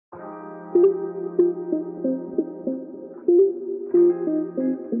Hello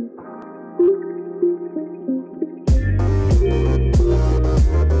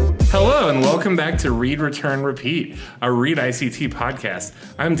and welcome back to Read, Return, Repeat, a Read ICT podcast.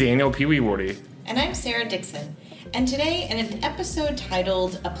 I'm Daniel Pewewardy. And I'm Sara Dixon. And today, in an episode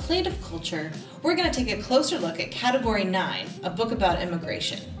titled A Plate of Culture, we're going to take a closer look at Category 9, a book about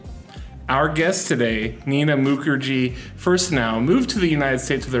immigration. Our guest today, Nina Mukherjee Furstenau, moved to the United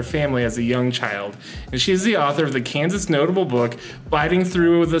States with her family as a young child, and she's the author of the Kansas notable book, Biting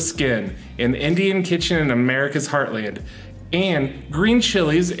Through the Skin, An Indian Kitchen in America's Heartland, and Green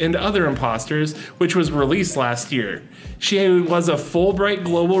Chilies and Other Imposters, which was released last year. She was a Fulbright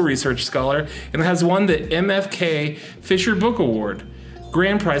Global Research Scholar and has won the MFK Fisher Book Award,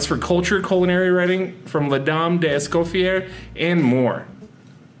 Grand Prize for Culture Culinary Writing from La Dame d'Escoffier, and more.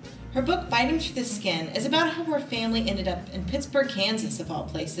 Her book, Biting Through the Skin, is about how her family ended up in Pittsburg, Kansas, of all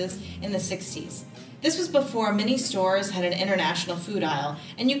places, in the 60s. This was before many stores had an international food aisle,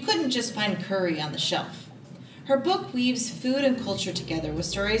 and you couldn't just find curry on the shelf. Her book weaves food and culture together with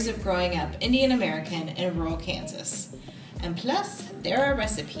stories of growing up Indian American in rural Kansas. And plus, there are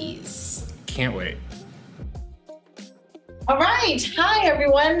recipes. Can't wait. All right. Hi,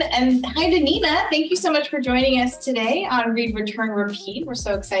 everyone. And hi to Nina. Thank you so much for joining us today on Read, Return, Repeat. We're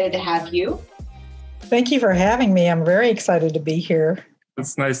so excited to have you. Thank you for having me. I'm very excited to be here.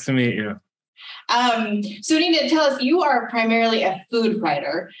 It's nice to meet you. So Nina, tell us, you are primarily a food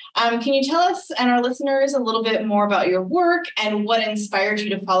writer. Can you tell us and our listeners a little bit more about your work and what inspired you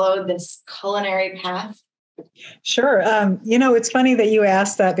to follow this culinary path? Sure. It's funny that you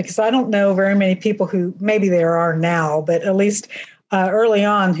asked that because I don't know very many people who, maybe there are now, but at least early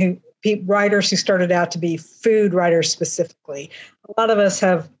on, writers who started out to be food writers specifically. A lot of us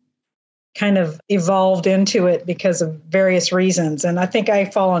have kind of evolved into it because of various reasons. And I think I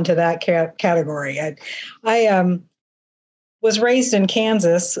fall into that category. I was raised in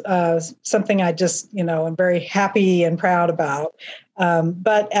Kansas, something I just, am very happy and proud about.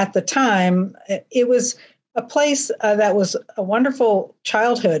 But at the time, it was a place that was a wonderful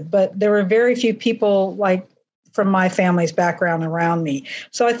childhood, but there were very few people like from my family's background around me.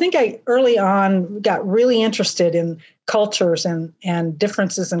 So I think I early on got really interested in cultures and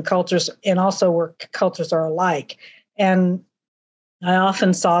differences in cultures and also where cultures are alike. And I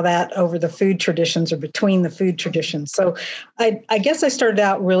often saw that over the food traditions or between the food traditions. So I guess I started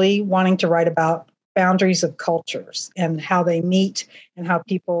out really wanting to write about boundaries of cultures and how they meet and how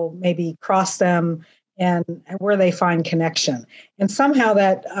people maybe cross them and where they find connection. And somehow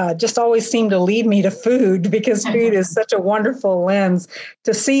that just always seemed to lead me to food because food is such a wonderful lens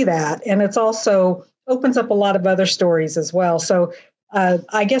to see that. And it's also opens up a lot of other stories as well. So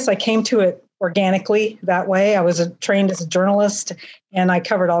I guess I came to it organically that way. I was trained as a journalist and I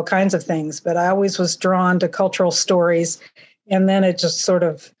covered all kinds of things, but I always was drawn to cultural stories. And then it just sort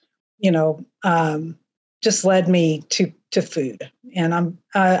of, just led me to food. And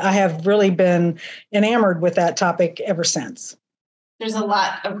I have really been enamored with that topic ever since. There's a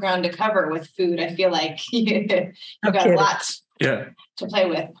lot of ground to cover with food. I feel like you've got a lot to play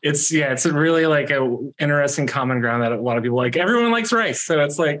with. It's really like a interesting common ground that a lot of people like. Everyone likes rice. So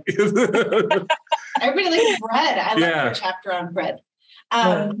it's like everybody likes bread. I love your chapter on bread.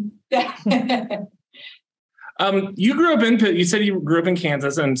 You said you grew up in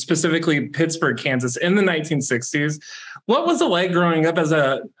Kansas and specifically Pittsburg, Kansas in the 1960s. What was it like growing up as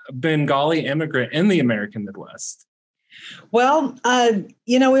a Bengali immigrant in the American Midwest? Well,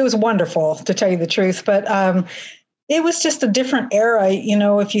 it was wonderful to tell you the truth, but it was just a different era.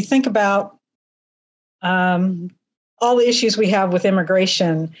 If you think about all the issues we have with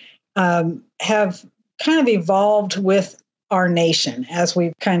immigration have kind of evolved with our nation as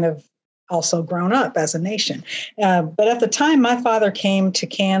we've kind of also grown up as a nation. But at the time my father came to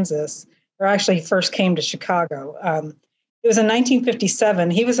Kansas, or actually he first came to Chicago, it was in 1957.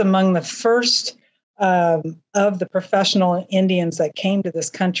 He was among the first of the professional Indians that came to this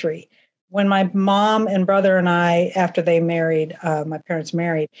country. When my mom and brother and I, after they married, my parents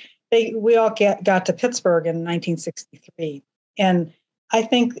married, we all got to Pittsburgh in 1963. And I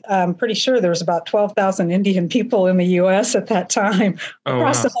think I'm pretty sure there was about 12,000 Indian people in the U.S. at that time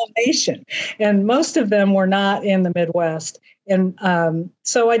across the whole nation. And most of them were not in the Midwest. And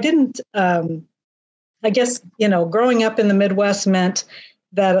so I didn't, I guess, growing up in the Midwest meant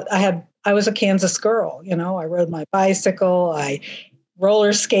that I was a Kansas girl. I rode my bicycle, I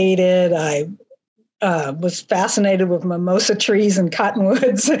roller skated, I was fascinated with mimosa trees and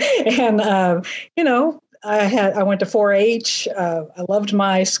cottonwoods. And, I went to 4-H. I loved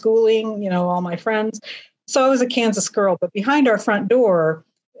my schooling, all my friends. So I was a Kansas girl. But behind our front door,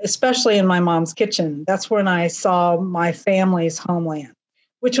 especially in my mom's kitchen, that's when I saw my family's homeland,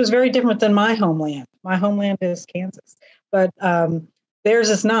 which was very different than my homeland. My homeland is Kansas, but theirs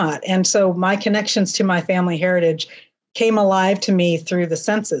is not. And so my connections to my family heritage came alive to me through the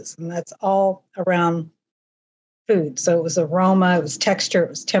senses, and that's all around food. So it was aroma, it was texture, it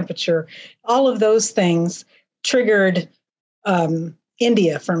was temperature. All of those things triggered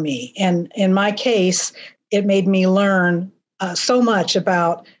India for me. And in my case, it made me learn so much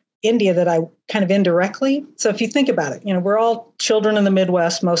about India that I kind of indirectly. So if you think about it, we're all children in the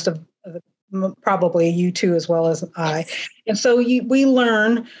Midwest, most of probably you too, as well as I. And so we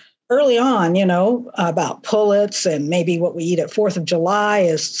learn early on, about pullets, and maybe what we eat at 4th of July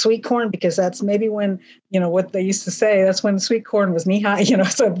is sweet corn, because that's maybe when, what they used to say, that's when sweet corn was knee high,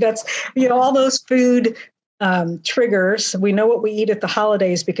 so that's, all those food triggers. We know what we eat at the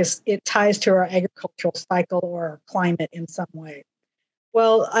holidays because it ties to our agricultural cycle or our climate in some way.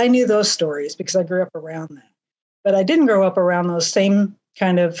 Well, I knew those stories because I grew up around that, but I didn't grow up around those same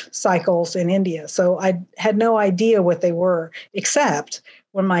kind of cycles in India. So I had no idea what they were, except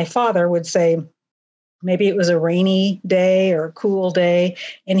when my father would say, maybe it was a rainy day or a cool day,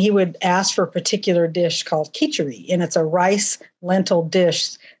 and he would ask for a particular dish called khichdi, and it's a rice lentil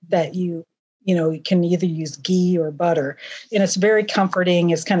dish that you can either use ghee or butter, and it's very comforting.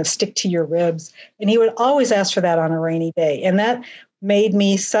 It's kind of stick to your ribs, and he would always ask for that on a rainy day, and that made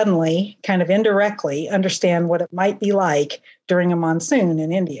me suddenly kind of indirectly understand what it might be like during a monsoon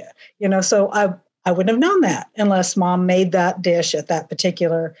in India. So I wouldn't have known that unless Mom made that dish at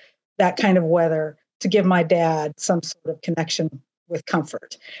that kind of weather to give my dad some sort of connection with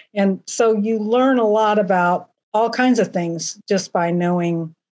comfort. And so you learn a lot about all kinds of things just by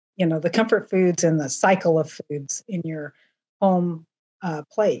knowing, the comfort foods and the cycle of foods in your home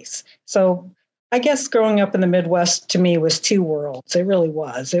place. So I guess growing up in the Midwest to me was two worlds. It really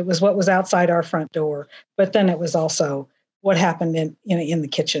was. It was what was outside our front door, but then it was also what happened in the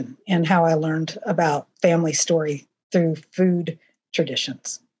kitchen and how I learned about family story through food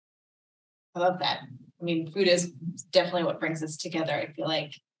traditions. I love that. I mean, food is definitely what brings us together, I feel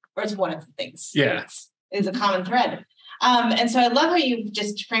like, or it's one of the things. Yeah. It's a common thread. And so I love how you've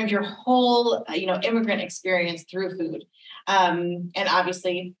just framed your whole, immigrant experience through food. And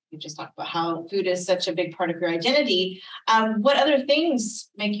obviously, you just talked about how food is such a big part of your identity. What other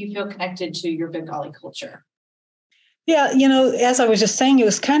things make you feel connected to your Bengali culture? Yeah, as I was just saying, it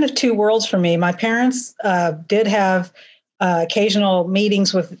was kind of two worlds for me. My parents did have occasional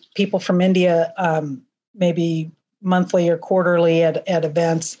meetings with people from India, maybe monthly or quarterly at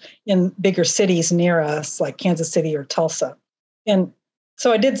events in bigger cities near us, like Kansas City or Tulsa. And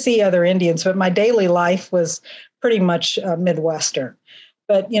so I did see other Indians, but my daily life was pretty much Midwestern.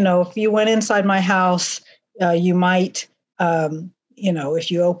 But, if you went inside my house, you might,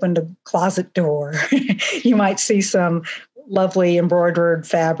 if you opened a closet door, you might see some lovely embroidered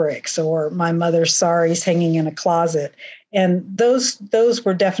fabrics or my mother's saris hanging in a closet. And those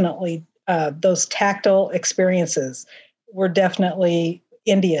were definitely, those tactile experiences were definitely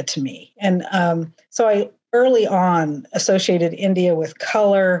India to me. And so I early on associated India with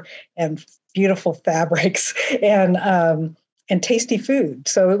color and beautiful fabrics and tasty food.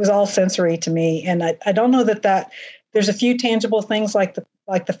 So it was all sensory to me. And I don't know that there's a few tangible things like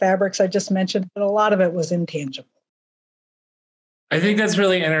the fabrics I just mentioned, but a lot of it was intangible. I think that's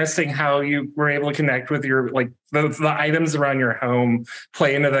really interesting how you were able to connect with your, the items around your home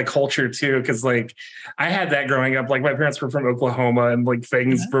play into the culture too. Cause I had that growing up, my parents were from Oklahoma and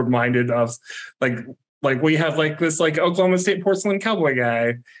things reminded us we have this Oklahoma State porcelain cowboy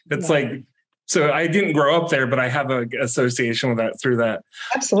guy. It's so I didn't grow up there, but I have an association with that through that.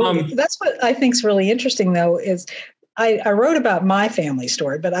 Absolutely. That's what I think is really interesting though, is I wrote about my family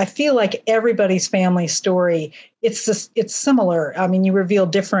story, but I feel like everybody's family story, it's similar. I mean, you reveal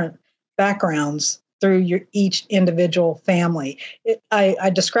different backgrounds through each individual family.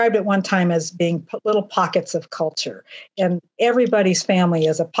 I described it one time as being little pockets of culture, and everybody's family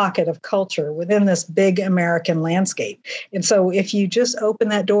is a pocket of culture within this big American landscape. And so if you just open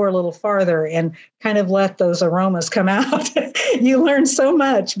that door a little farther and kind of let those aromas come out, you learn so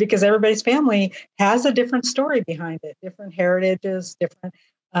much because everybody's family has a different story behind it, different heritages,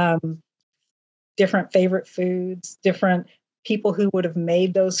 different favorite foods, different people who would have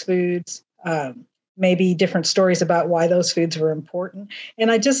made those foods. Maybe different stories about why those foods were important.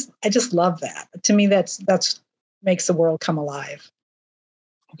 And I just love that. To me, that's makes the world come alive.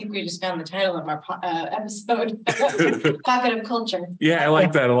 I think we just found the title of our episode, Pocket of Culture. Yeah, I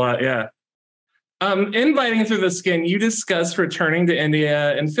like that a lot. Yeah. In Biting Through the Skin, you discuss returning to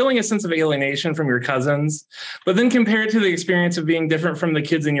India and feeling a sense of alienation from your cousins, but then compare it to the experience of being different from the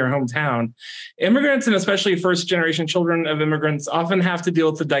kids in your hometown. Immigrants, and especially first-generation children of immigrants, often have to deal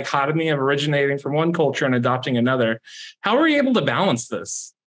with the dichotomy of originating from one culture and adopting another. How were you able to balance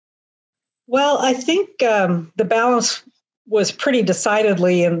this? Well, I think the balance was pretty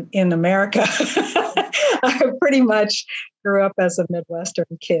decidedly in America. I pretty much grew up as a Midwestern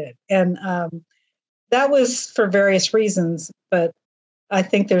kid, and that was for various reasons, but I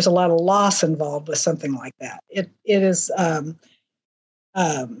think there's a lot of loss involved with something like that. It is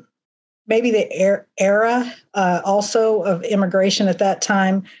maybe the era also of immigration at that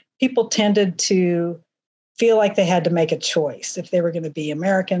time. People tended to feel like they had to make a choice if they were going to be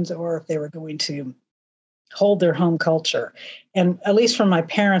Americans or if they were going to hold their home culture. And at least from my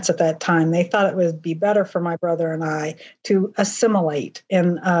parents at that time, they thought it would be better for my brother and I to assimilate.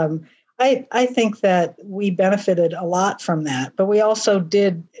 And I think that we benefited a lot from that, but we also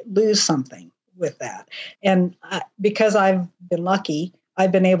did lose something with that. And because I've been lucky,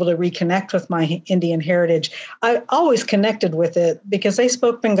 I've been able to reconnect with my Indian heritage. I always connected with it because they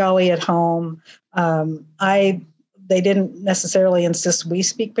spoke Bengali at home. They didn't necessarily insist we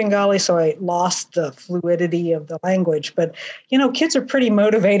speak Bengali, so I lost the fluidity of the language. But, kids are pretty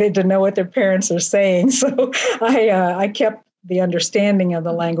motivated to know what their parents are saying. So I kept the understanding of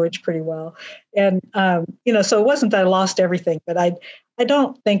the language pretty well. And, so it wasn't that I lost everything, but I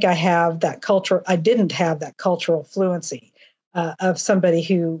don't think I didn't have that cultural fluency of somebody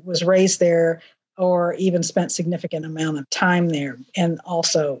who was raised there or even spent significant amount of time there and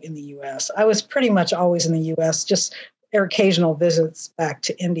also in the U.S. I was pretty much always in the U.S., just occasional visits back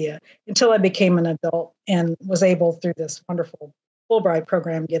to India until I became an adult and was able, through this wonderful Fulbright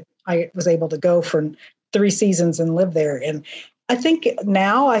program, I was able to go for 3 seasons and live there. And I think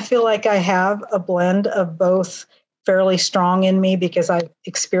now I feel like I have a blend of both fairly strong in me because I've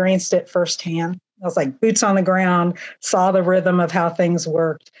experienced it firsthand. I was like boots on the ground, saw the rhythm of how things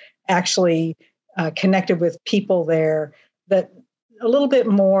worked, actually connected with people there that a little bit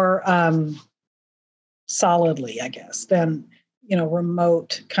more solidly, I guess, than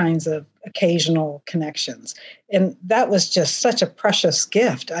remote kinds of occasional connections. And that was just such a precious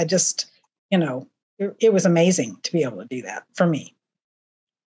gift. I just, it was amazing to be able to do that for me.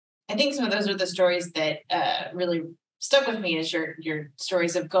 I think some of those are the stories that really stuck with me, is your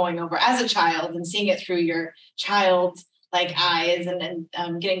stories of going over as a child and seeing it through your child like eyes, and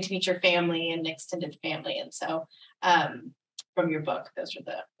then getting to meet your family and extended family. And so from your book, those are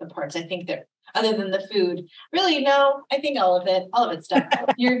the parts I think that, other than the food, really, no, I think all of it stuck.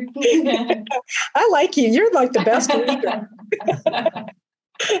 You're I like you. You're like the best reader.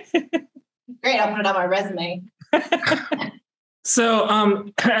 Great. I'll put it on my resume. So,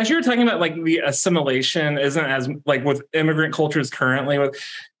 as you were talking about, like, the assimilation isn't as, like, with immigrant cultures currently, with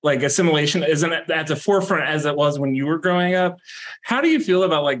like assimilation isn't at the forefront as it was when you were growing up. How do you feel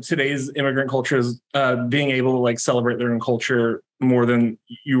about, like, today's immigrant cultures being able to, like, celebrate their own culture more than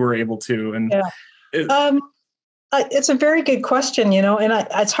you were able to? And it's a very good question, and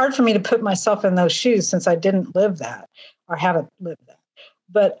it's hard for me to put myself in those shoes since I didn't live that or haven't lived that.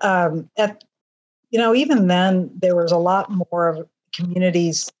 But even then, there was a lot more of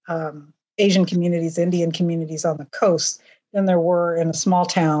communities, Asian communities, Indian communities on the coast than there were in a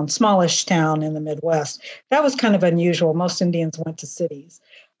smallish town in the Midwest. That was kind of unusual. Most Indians went to cities.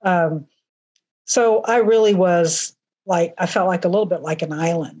 So I really was I felt like a little bit like an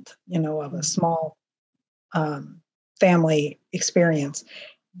island, of a small family experience.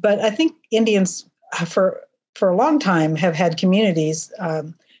 But I think Indians, for a long time, have had communities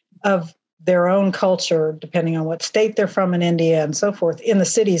of their own culture, depending on what state they're from in India and so forth, in the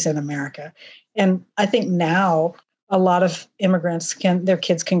cities in America. And I think now a lot of immigrants their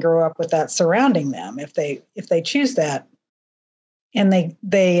kids can grow up with that surrounding them if they choose that. And they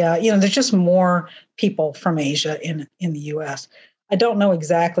there's just more people from Asia in the U.S. I don't know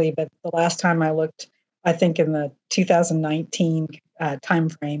exactly, but the last time I looked, I think in the 2019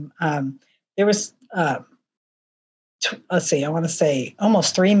 timeframe, there was let's see, I want to say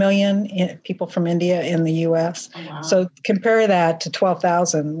almost 3 million people from India in the U.S. Oh, wow. So compare that to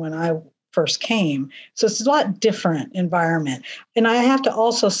 12,000 when I first came. So it's a lot different environment. And I have to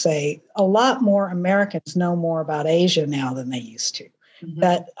also say a lot more Americans know more about Asia now than they used to.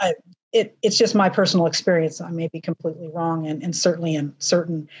 Mm-hmm. It's just my personal experience. I may be completely wrong, and certainly in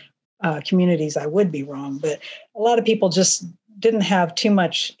certain communities I would be wrong. But a lot of people just didn't have too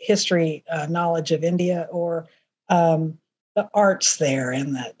much history knowledge of India or the arts there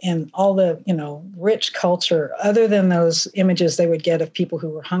and all the, rich culture. Other than those images they would get of people who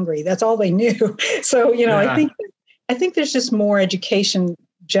were hungry, that's all they knew. So, I think there's just more education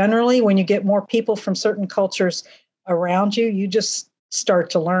generally. When you get more people from certain cultures around you, you just start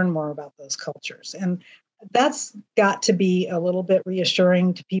to learn more about those cultures. And that's got to be a little bit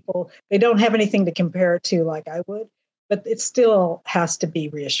reassuring to people. They don't have anything to compare it to like I would, but it still has to be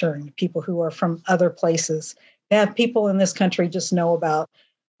reassuring to people who are from other places. To have people in this country just know about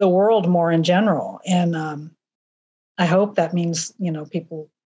the world more in general. And I hope that means, people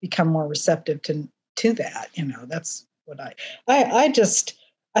become more receptive to that. That's what I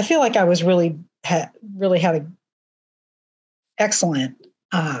feel like I was really had an excellent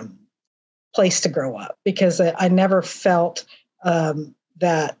place to grow up, because I never felt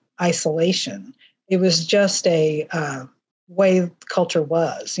that isolation. It was just a way culture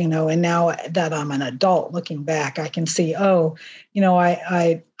was, and now that I'm an adult looking back, I can see, I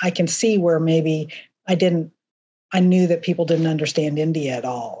can see where maybe I knew that people didn't understand India at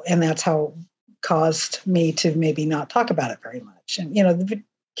all. And that's how caused me to maybe not talk about it very much. And, the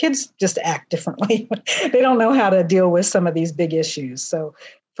kids just act differently. They don't know how to deal with some of these big issues. So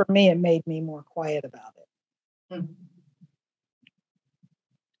for me, it made me more quiet about it. Mm-hmm.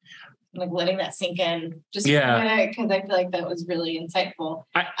 Like letting that sink in, just because I feel like that was really insightful.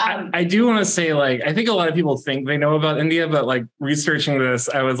 I do want to say, like, I think a lot of people think they know about India, but like researching this,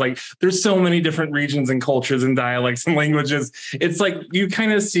 I was like, there's so many different regions and cultures and dialects and languages. It's like you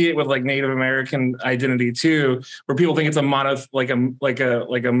kind of see it with like Native American identity too, where people think it's a I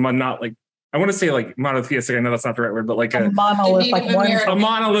want to say like monotheistic. I know that's not the right word, but like a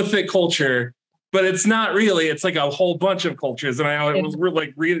monolithic culture. But it's not really. It's like a whole bunch of cultures. And I was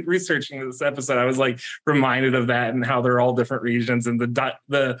researching this episode, I was like reminded of that and how they're all different regions, and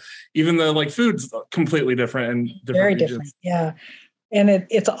even the like food's completely different in different very regions. Different, yeah. And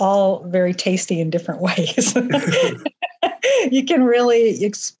it's all very tasty in different ways. You can really,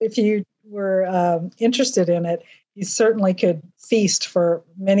 if you were interested in it, you certainly could feast for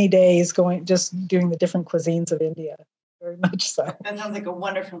many days just doing the different cuisines of India. Very much so. That sounds like a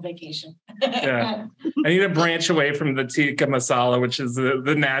wonderful vacation. Yeah, I need to branch away from the tikka masala, which is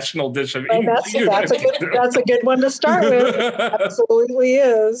the national dish of India. That's a good one to start with. Absolutely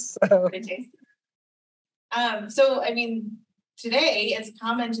is. So, I mean, today it's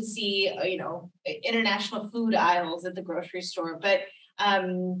common to see, international food aisles at the grocery store, but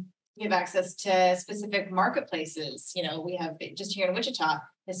we have access to specific marketplaces. We have just here in Wichita,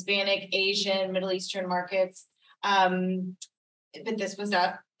 Hispanic, Asian, Middle Eastern markets. But this was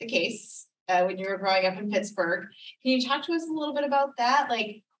not the case when you were growing up in Pittsburgh. Can you talk to us a little bit about that?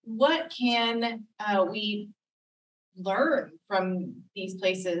 Like, what can we learn from these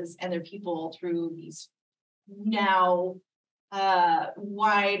places and their people through these now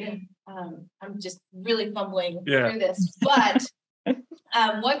wide? I'm just really fumbling through this, but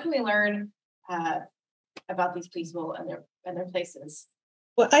what can we learn about these people and their places?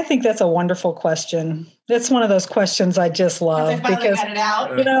 Well, I think that's a wonderful question. That's one of those questions I just love because, got it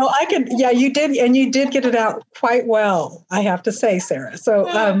out. you did. And you did get it out quite well, I have to say, Sarah. So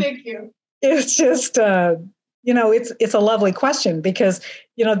thank you. It's just, it's a lovely question because,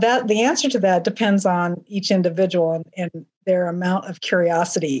 that the answer to that depends on each individual and their amount of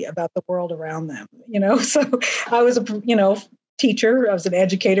curiosity about the world around them, So I was teacher. I was an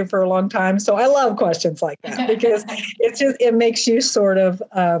educator for a long time. So I love questions like that because it makes you sort of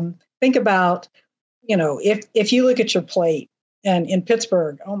think about, if you look at your plate and in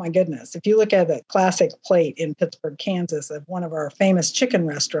Pittsburgh, oh my goodness, if you look at a classic plate in Pittsburg, Kansas of one of our famous chicken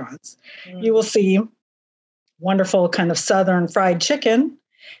restaurants, you will see wonderful kind of Southern fried chicken.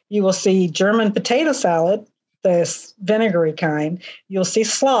 You will see German potato salad, the vinegary kind. You'll see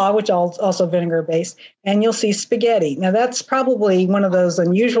slaw, which is also vinegar based, and you'll see spaghetti. Now that's probably one of those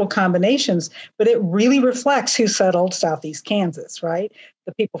unusual combinations, but it really reflects who settled Southeast Kansas, right?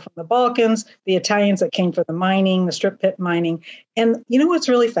 The people from the Balkans, the Italians that came for the mining, the strip pit mining. And what's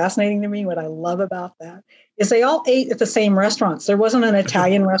really fascinating to me, what I love about that, is they all ate at the same restaurants. There wasn't an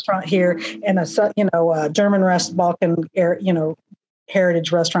Italian restaurant here and a German Balkan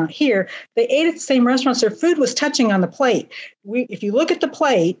heritage restaurant here. They ate at the same restaurants. Their food was touching on the plate. If you look at the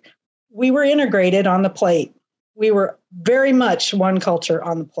plate, we were integrated on the plate. We were very much one culture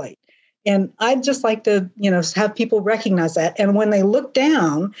on the plate. And I'd just like to, have people recognize that. And when they look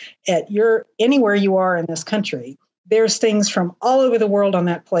down at anywhere you are in this country, there's things from all over the world on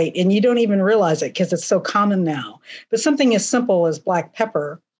that plate. And you don't even realize it because it's so common now. But something as simple as black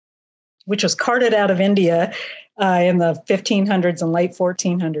pepper, which was carted out of India in the 1500s and late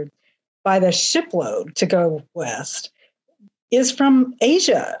 1400s by the shipload to go west. is from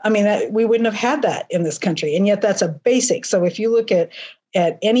Asia. I mean, we wouldn't have had that in this country. And yet that's a basic. So if you look at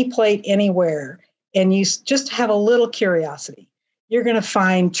any plate anywhere and you just have a little curiosity, you're going to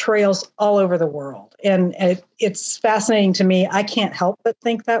find trails all over the world. And it's fascinating to me. I can't help but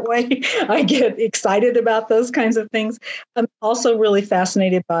think that way. I get excited about those kinds of things. I'm also really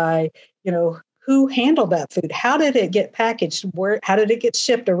fascinated by, who handled that food? How did it get packaged? How did it get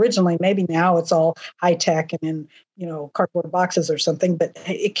shipped originally? Maybe now it's all high tech and in, cardboard boxes or something, but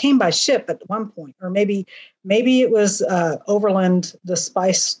it came by ship at one point, or maybe it was overland, the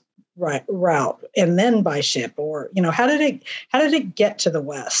spice route, and then by ship, or how did it get to the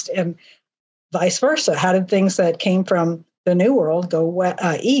West, and vice versa? How did things that came from the New World go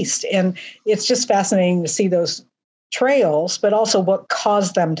east? And it's just fascinating to see those trails, but also what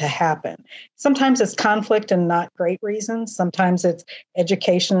caused them to happen. Sometimes it's conflict and not great reasons. Sometimes it's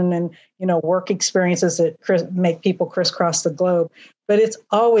education and work experiences that make people crisscross the globe. But it's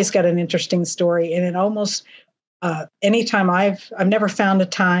always got an interesting story, and it almost anytime I've never found a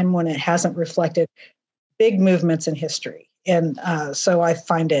time when it hasn't reflected big movements in history, and so I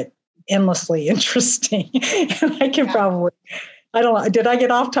find it endlessly interesting. And I can probably. I don't know. Did I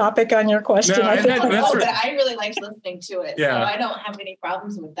get off topic on your question? No, but I really liked listening to it. Yeah. So I don't have any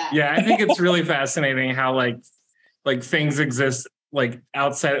problems with that. Yeah, I think it's really fascinating how like things exist like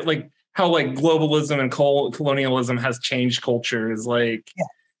outside, like how like globalism and colonialism has changed cultures. Like, yeah.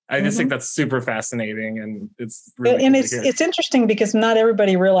 I just think that's super fascinating, and it's really and it's interesting because not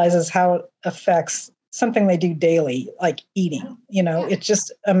everybody realizes how it affects something they do daily, like eating. It's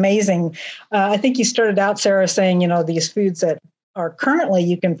just amazing. I think you started out, Sarah, saying these foods that are currently,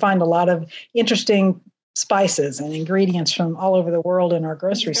 you can find a lot of interesting spices and ingredients from all over the world in our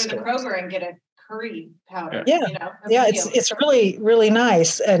grocery store. Go to the Kroger and get a curry powder. Yeah, it's really, really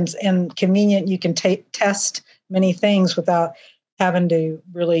nice and convenient. You can test many things without having to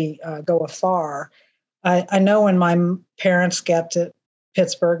really go afar. I know when my parents got to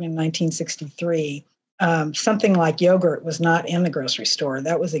Pittsburgh in 1963, something like yogurt was not in the grocery store.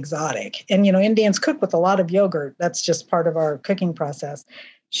 That was exotic. And, Indians cook with a lot of yogurt. That's just part of our cooking process.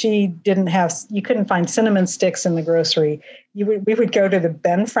 You couldn't find cinnamon sticks in the grocery. We would go to the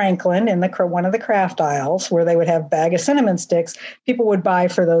Ben Franklin in one of the craft aisles where they would have a bag of cinnamon sticks. People would buy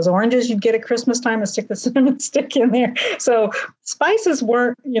for those oranges you'd get at Christmas time and stick the cinnamon stick in there. So spices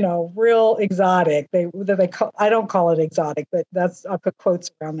weren't, real exotic. I don't call it exotic, but I'll put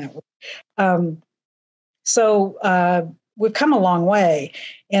quotes around that word. So we've come a long way.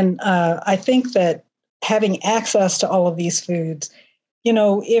 And I think that having access to all of these foods,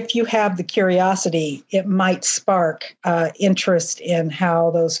 if you have the curiosity, it might spark interest in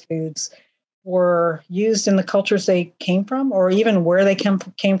how those foods were used in the cultures they came from, or even where they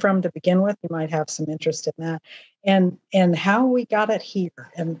came from to begin with. You might have some interest in that, and how we got it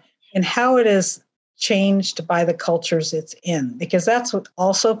here, and how it is changed by the cultures it's in, because that's what's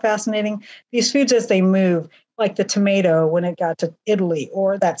also fascinating. These foods, as they move, like the tomato when it got to Italy,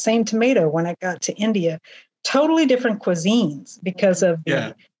 or that same tomato when it got to India, totally different cuisines because of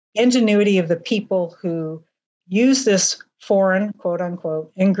the ingenuity of the people who use this foreign, quote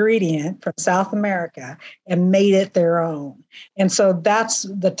unquote, ingredient from South America and made it their own. And so that's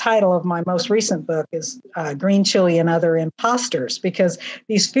the title of my most recent book, is Green Chili and Other Imposters, because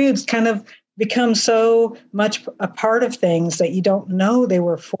these foods kind of become so much a part of things that you don't know they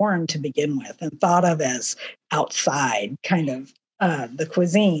were foreign to begin with and thought of as outside kind of the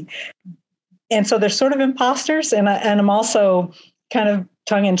cuisine. And so they're sort of imposters. And I'm also kind of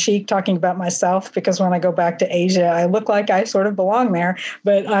tongue-in-cheek talking about myself, because when I go back to Asia, I look like I sort of belong there,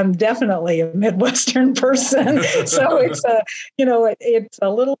 but I'm definitely a Midwestern person. So it's it's a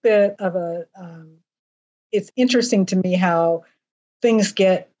little bit of it's interesting to me how things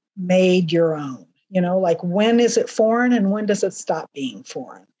get made your own, like when is it foreign and when does it stop being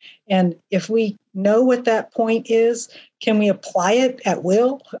foreign? And if we know what that point is, can we apply it at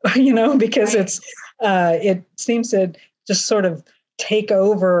will? Because it seems to just sort of take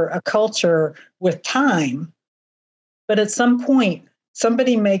over a culture with time. But at some point,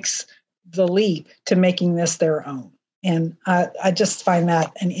 somebody makes the leap to making this their own. And I just find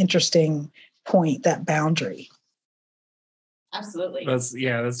that an interesting point, that boundary. Absolutely.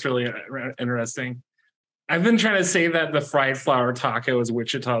 That's really interesting. I've been trying to say that the fried flour taco is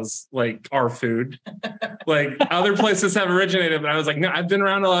Wichita's, like, our food. Like, other places have originated, but I was like, no, I've been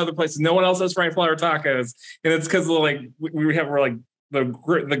around a lot of other places. No one else has fried flour tacos. And it's because, like, we're like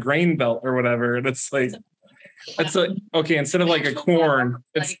the grain belt or whatever. And it's like, okay, instead of like a corn,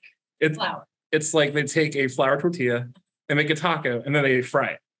 it's flour. It's like they take a flour tortilla, they make a taco, and then they fry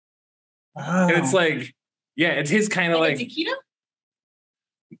it. Oh. And it's like, Yeah, it tastes kind of like a taquito?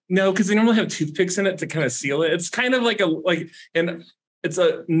 No, because they normally have toothpicks in it to kind of seal it. It's kind of like it's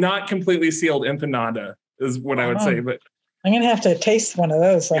a not completely sealed empanada is what I would say. But I'm gonna have to taste one of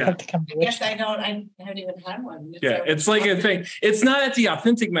those. So I have to come to Yes, I don't. I haven't even had one. It's like a thing. It's not at the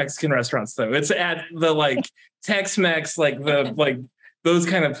authentic Mexican restaurants though. It's at the like Tex-Mex, like the like those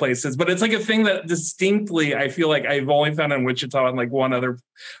kind of places. But it's like a thing that distinctly I feel like I've only found in Wichita and like one other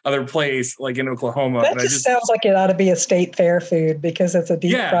place, like in Oklahoma. That just sounds like it ought to be a state fair food because it's a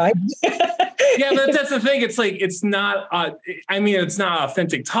deep fried. Yeah, but that's the thing. It's like it's not. It's not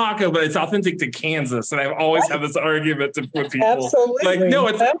authentic taco, but it's authentic to Kansas. And I've always had this argument to put people Absolutely. like, no,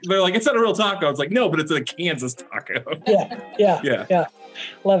 they're like, it's not a real taco. It's like, no, but it's a Kansas taco. Yeah.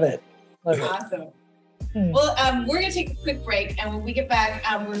 Love it. Awesome. Well, we're going to take a quick break, and when we get back,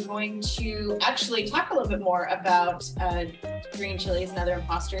 we're going to actually talk a little bit more about green chilies and other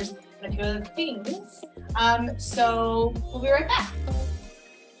imposters and a few other things. So we'll be right back.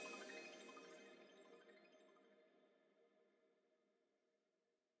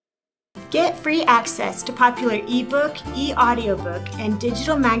 Get free access to popular ebook, e-audiobook, and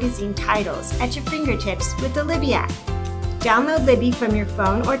digital magazine titles at your fingertips with the Libby app. Download Libby from your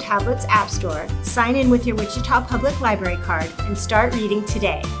phone or tablet's app store, sign in with your Wichita Public Library card, and start reading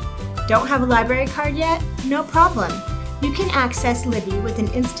today. Don't have a library card yet? No problem. You can access Libby with an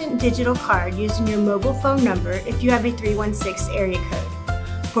instant digital card using your mobile phone number if you have a 316 area code.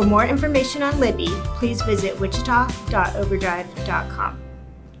 For more information on Libby, please visit wichita.overdrive.com.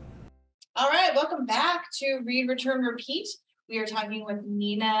 All right, welcome back to Read, Return, Repeat. We are talking with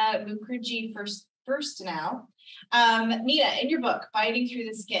Nina Mukherjee Furstenau. Nina, in your book, Fighting Through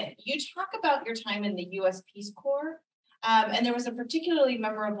the Skin, you talk about your time in the U.S. Peace Corps, and there was a particularly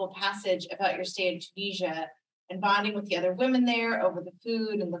memorable passage about your stay in Tunisia and bonding with the other women there over the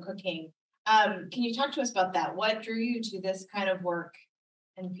food and the cooking. Can you talk to us about that? What drew you to this kind of work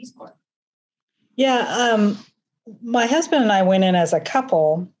in the Peace Corps? Yeah, my husband and I went in as a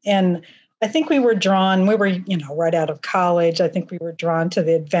couple, and I think we were right out of college. I think we were drawn to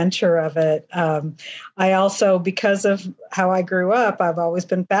the adventure of it. I also, because of how I grew up, I've always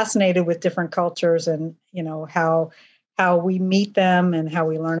been fascinated with different cultures and, how we meet them and how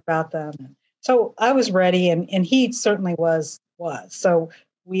we learn about them. So I was ready, and he certainly was. So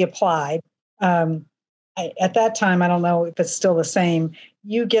we applied. At that time, I don't know if it's still the same,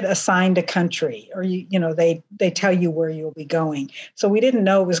 you get assigned a country, or they tell you where you'll be going. So we didn't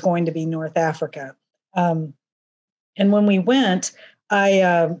know it was going to be North Africa. And when we went,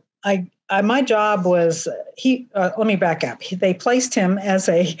 my job was let me back up. They placed him as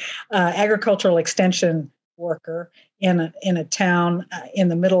a agricultural extension worker in a town in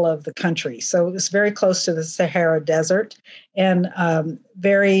the middle of the country. So it was very close to the Sahara Desert, and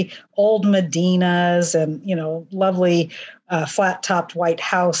very old Medinas and, lovely flat-topped white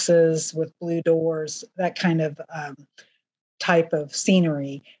houses with blue doors, that kind of type of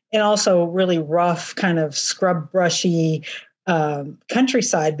scenery. And also really rough, kind of scrub brushy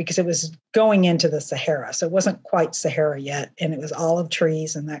countryside, because it was going into the Sahara. So it wasn't quite Sahara yet, and it was olive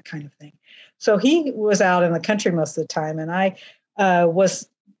trees and that kind of thing. So he was out in the country most of the time, and I was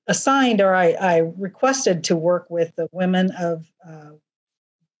assigned, or I requested to work with the women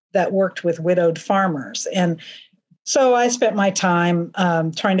that worked with widowed farmers. And so I spent my time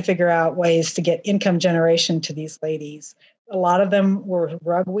trying to figure out ways to get income generation to these ladies. A lot of them were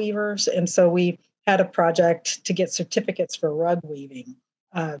rug weavers, and so we had a project to get certificates for rug weaving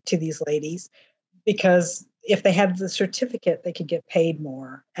to these ladies, because if they had the certificate, they could get paid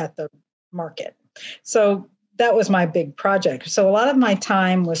more at the market. So that was my big project. So a lot of my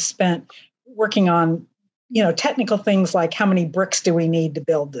time was spent working on, technical things like how many bricks do we need to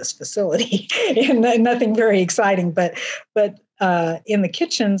build this facility, and nothing very exciting. But in the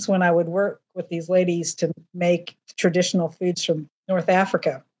kitchens, when I would work with these ladies to make traditional foods from North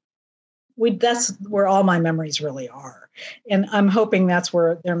Africa, that's where all my memories really are. And I'm hoping that's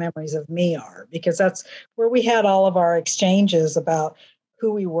where their memories of me are, because that's where we had all of our exchanges about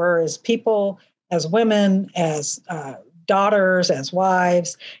who we were as people, as women, as daughters, as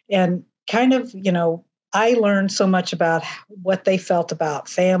wives. And kind of, I learned so much about what they felt about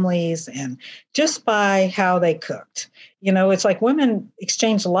families, and just by how they cooked. It's like women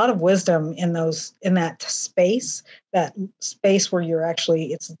exchanged a lot of wisdom in that space where you're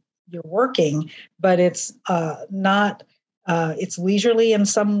working, but it's not, it's leisurely in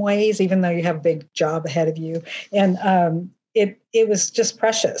some ways, even though you have a big job ahead of you. And it was just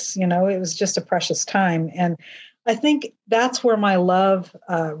precious, it was just a precious time. And I think that's where my love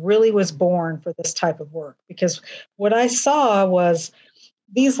really was born for this type of work, because what I saw was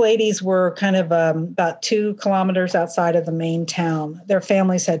these ladies were kind of about 2 kilometers outside of the main town. Their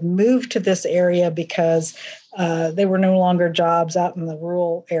families had moved to this area because they were no longer jobs out in the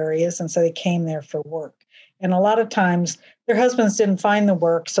rural areas, and so they came there for work. And a lot of times their husbands didn't find the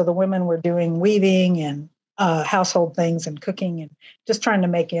work, so the women were doing weaving and household things and cooking and just trying to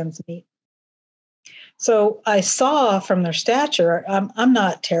make ends meet. So I saw from their stature, I'm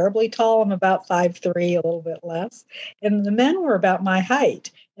not terribly tall. I'm about 5'3", a little bit less. And the men were about my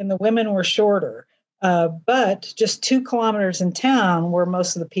height and the women were shorter. But just 2 kilometers in town where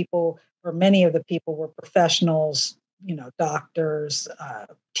most of the people or many of the people were professionals, doctors,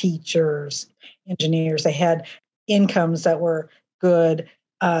 teachers, engineers. They had incomes that were good.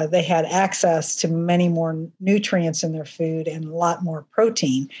 They had access to many more nutrients in their food and a lot more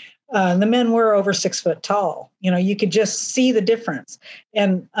protein. The men were over 6 foot tall. You could just see the difference.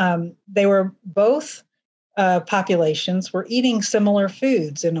 And they were both populations were eating similar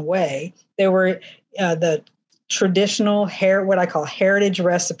foods in a way. They were the traditional what I call heritage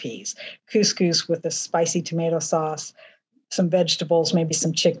recipes, couscous with a spicy tomato sauce, some vegetables, maybe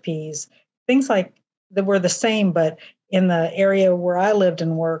some chickpeas, things like that were the same. But in the area where I lived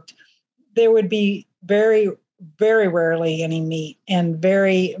and worked, there would be very rarely any meat and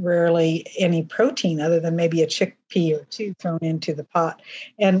very rarely any protein other than maybe a chickpea or 2 thrown into the pot.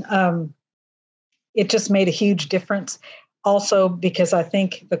 And it just made a huge difference. Also, because I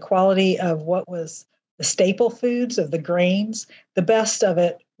think the quality of what was the staple foods of the grains, the best of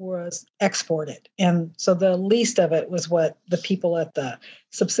it was exported. And so the least of it was what the people at the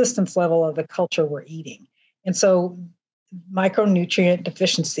subsistence level of the culture were eating. And so micronutrient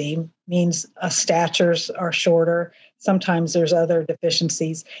deficiency means statures are shorter. Sometimes there's other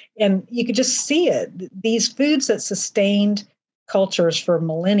deficiencies. And you could just see it. These foods that sustained cultures for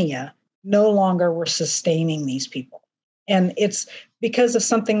millennia no longer were sustaining these people. And it's because of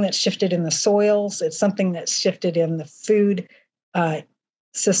something that shifted in the soils. It's something that shifted in the food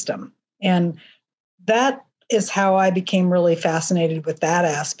system. And that is how I became really fascinated with that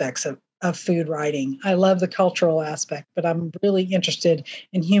aspects of food writing. I love the cultural aspect, but I'm really interested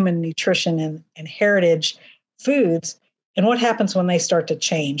in human nutrition and heritage foods and what happens when they start to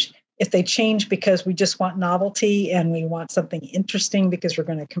change. If they change because we just want novelty and we want something interesting because we're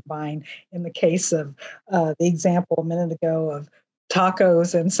going to combine, in the case of the example a minute ago of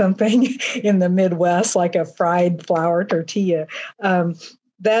tacos and something in the Midwest, like a fried flour tortilla,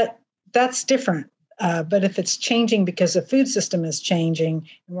 that's different. But if it's changing because the food system is changing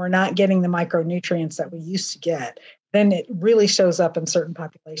and we're not getting the micronutrients that we used to get, then it really shows up in certain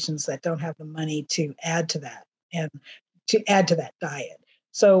populations that don't have the money to add to that and to add to that diet.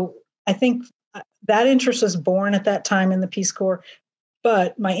 So I think that interest was born at that time in the Peace Corps,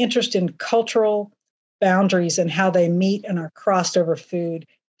 but my interest in cultural boundaries and how they meet and are crossed over food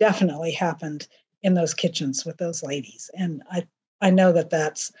definitely happened in those kitchens with those ladies. And I know that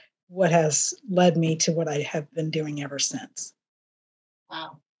that's what has led me to what I have been doing ever since.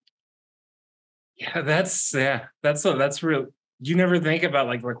 Wow. Yeah, that's real. You never think about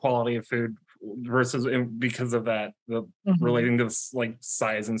like the quality of food versus because of that, relating to like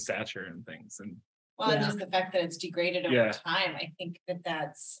size and stature and things. And and just the fact that it's degraded over time, I think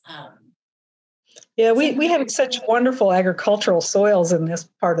that's we have such wonderful agricultural soils in this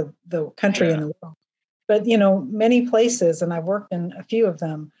part of the country and the world. But many places, and I've worked in a few of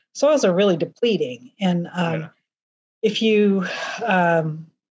them, soils are really depleting. And if you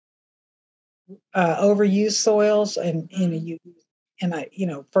overuse soils and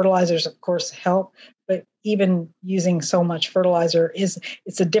fertilizers, of course, help, but even using so much fertilizer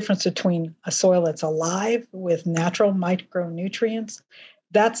it's a difference between a soil that's alive with natural micronutrients.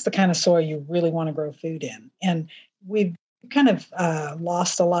 That's the kind of soil you really want to grow food in. And we've kind of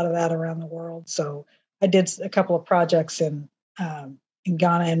lost a lot of that around the world. So I did a couple of projects in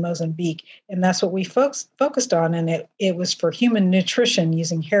Ghana and Mozambique, and that's what we focused on. And it was for human nutrition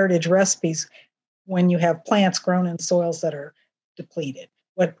using heritage recipes when you have plants grown in soils that are depleted.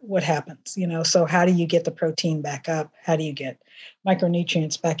 What happens? So how do you get the protein back up? How do you get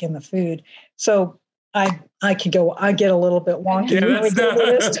micronutrients back in the food? So I get a little bit wonky. Yeah, when we get to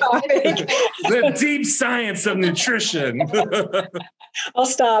this topic. The deep science of nutrition. I'll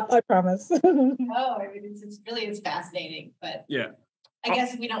stop. I promise. It's fascinating, but I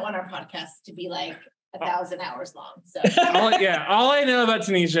guess we don't want our podcast to be like 1,000 hours long. So all I know about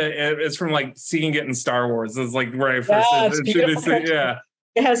Tanisha is from like seeing it in Star Wars. It's like where I first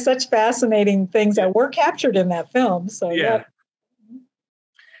it has such fascinating things that were captured in that film. So your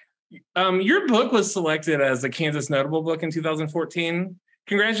book was selected as a Kansas Notable Book in 2014.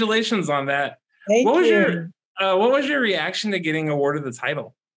 Congratulations on that. Thank you. What was your reaction to getting awarded the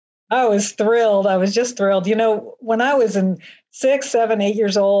title? I was thrilled. I was just thrilled. When I was in 6, 7, 8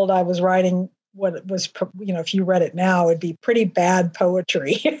 years old, I was writing what was, if you read it now, it'd be pretty bad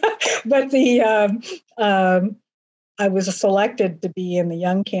poetry. But I was selected to be in the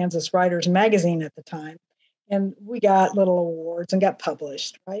Young Kansas Writers magazine at the time. And we got little awards and got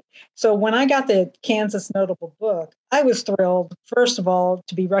published, right? So when I got the Kansas Notable Book, I was thrilled. First of all,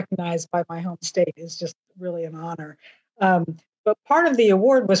 to be recognized by my home state is just really an honor. But part of the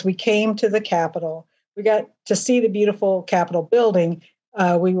award was we came to the Capitol. We got to see the beautiful Capitol building.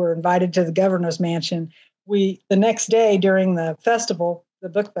 We were invited to the governor's mansion. The next day during the festival, the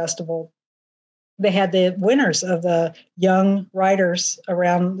book festival, they had the winners of the young writers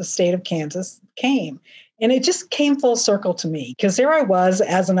around the state of Kansas came. And it just came full circle to me because there I was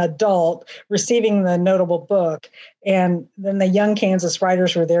as an adult receiving the Notable Book. And then the young Kansas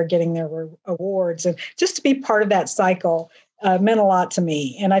writers were there getting their awards. And just to be part of that cycle meant a lot to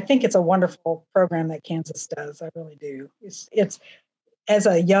me. And I think it's a wonderful program that Kansas does. I really do. It's as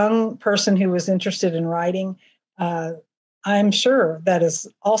a young person who was interested in writing, I'm sure that is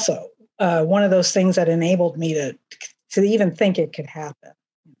also one of those things that enabled me to even think it could happen.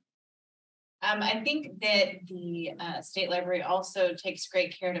 I think that the state library also takes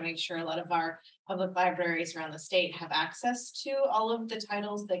great care to make sure a lot of our public libraries around the state have access to all of the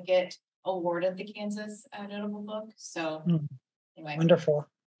titles that get awarded the Kansas Notable Book. So anyway, wonderful.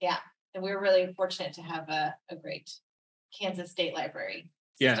 Yeah, and we're really fortunate to have a great Kansas State Library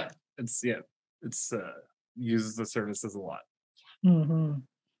system. It's uses the services a lot. Mm-hmm.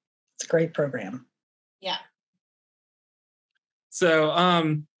 It's a great program. Yeah.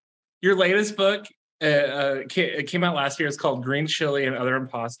 So, your latest book it came out last year. It's called Green Chili and Other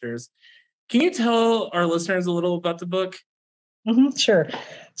Imposters. Can you tell our listeners a little about the book? Mm-hmm, sure.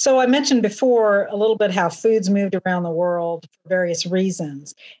 So I mentioned before a little bit how foods moved around the world for various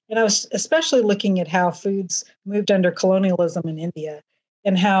reasons. And I was especially looking at how foods moved under colonialism in India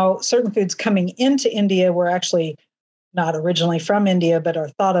and how certain foods coming into India were actually not originally from India, but are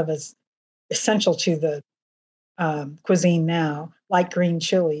thought of as essential to the cuisine now, like green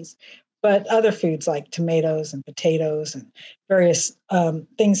chilies, but other foods like tomatoes and potatoes and various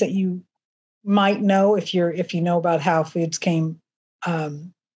things that you might know if you know about how foods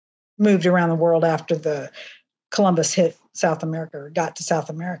moved around the world after the Columbus hit South America or got to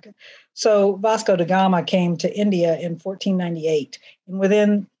South America. So Vasco da Gama came to India in 1498, and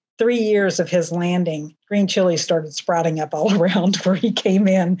within 3 years of his landing, green chilies started sprouting up all around where he came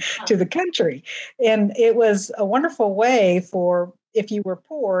in to the country. And it was a wonderful way for, if you were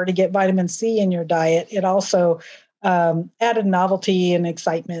poor, to get vitamin C in your diet. It also added novelty and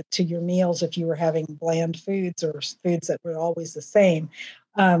excitement to your meals if you were having bland foods or foods that were always the same.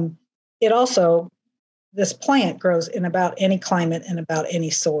 This plant grows in about any climate and about any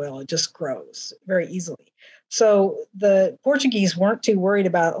soil. It just grows very easily. So the Portuguese weren't too worried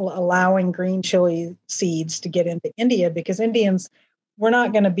about allowing green chili seeds to get into India because Indians were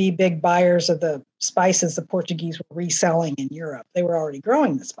not going to be big buyers of the spices the Portuguese were reselling in Europe. They were already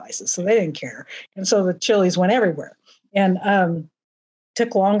growing the spices, so they didn't care. And so the chilies went everywhere. And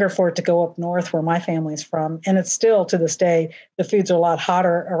took longer for it to go up north where my family's from. And it's still, to this day, the foods are a lot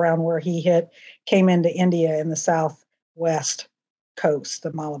hotter around where he came into India in the southwest coast,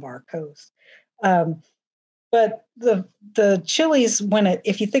 the Malabar coast. But the chilies,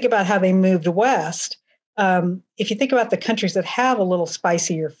 if you think about how they moved west, if you think about the countries that have a little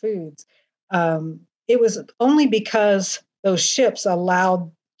spicier foods, it was only because those ships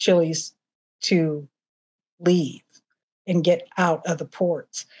allowed chilies to leave and get out of the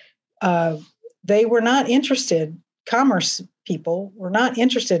ports. They were not interested, commerce people were not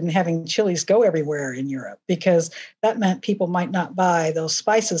interested in having chilies go everywhere in Europe because that meant people might not buy those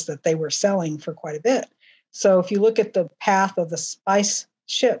spices that they were selling for quite a bit. So if you look at the path of the spice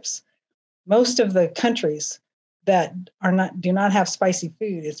ships, most of the countries that do not have spicy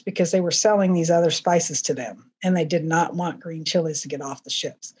food, it's because they were selling these other spices to them and they did not want green chilies to get off the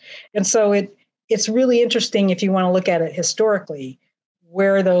ships. And so it's really interesting if you want to look at it historically,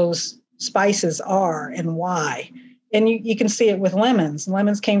 where those spices are and why. And you can see it with lemons.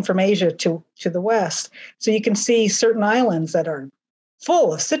 Lemons came from Asia to the West. So you can see certain islands that are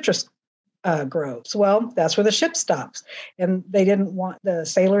full of citrus groves. Well, that's where the ship stops. And the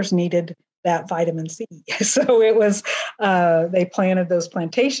sailors needed that vitamin C. So it was, they planted those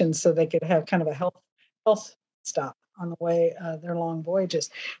plantations so they could have kind of a health stop on the way, their long voyages.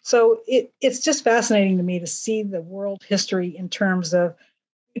 So it's just fascinating to me to see the world history in terms of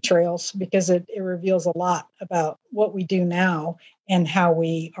food trails because it reveals a lot about what we do now and how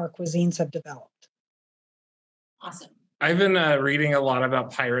our cuisines have developed. Awesome. I've been reading a lot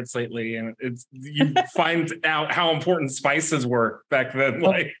about pirates lately, and you find out how important spices were back then.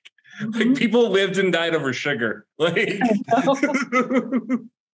 Like people lived and died over sugar. Like,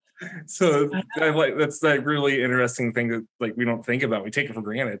 so that's like really interesting thing that like we don't think about. We take it for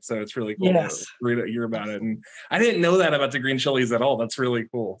granted. So it's really cool to hear about it. And I didn't know that about the green chilies at all. That's really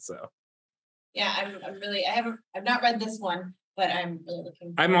cool. So yeah, I've not read this one, but I'm really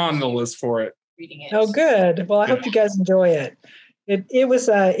looking. I'm on the list for it. Reading it. Oh, good. Well, I hope you guys enjoy it. It was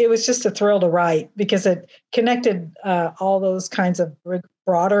just a thrill to write because it connected all those kinds of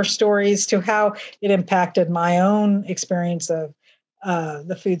broader stories to how it impacted my own experience of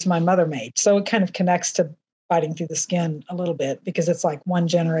the foods my mother made. So it kind of connects to Biting Through the Skin a little bit because it's like one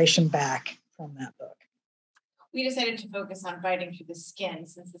generation back from that book. We decided to focus on Biting Through the Skin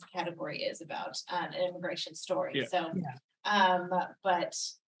since this category is about an immigration story. Yeah. So, but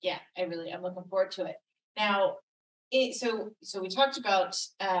yeah, I'm looking forward to it. Now, so we talked about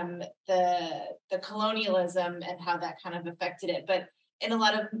the colonialism and how that kind of affected it, but in a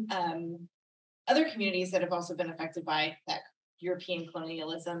lot of other communities that have also been affected by that European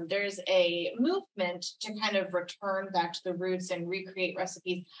colonialism, there's a movement to kind of return back to the roots and recreate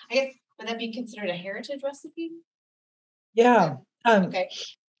recipes. I guess, would that be considered a heritage recipe? Yeah. Okay.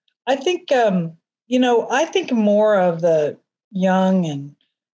 I think, I think more of the young and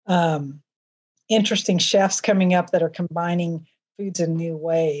interesting chefs coming up that are combining foods in new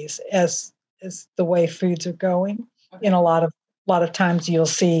ways as the way foods are going. Okay. In a lot of times you'll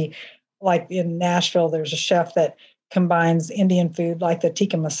see, like in Nashville, there's a chef that combines Indian food like the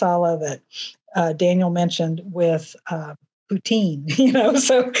tikka masala that Daniel mentioned with poutine,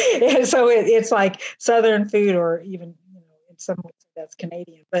 so it's like Southern food, or even in some ways that's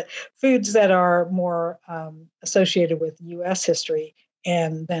Canadian, but foods that are more associated with U.S. history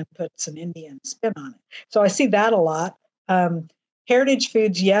and then puts an Indian spin on it. So I see that a lot. Heritage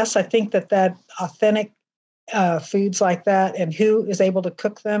foods, yes, I think that authentic foods like that, and who is able to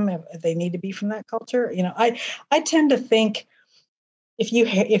cook them, if they need to be from that culture. I tend to think if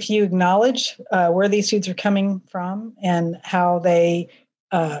you acknowledge where these foods are coming from and how they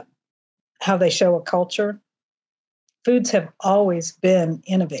show a culture, foods have always been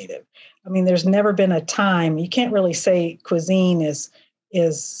innovative. I mean, there's never been a time, you can't really say cuisine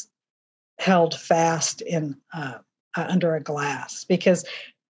is held fast in under a glass, because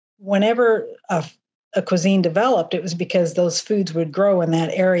whenever a cuisine developed, it was because those foods would grow in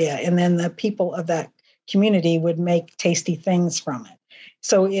that area, and then the people of that community would make tasty things from it.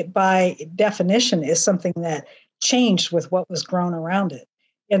 So it, by definition, is something that changed with what was grown around it.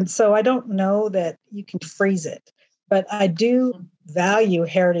 And so I don't know that you can freeze it, but I do value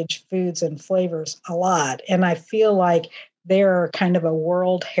heritage foods and flavors a lot. And I feel like they're kind of a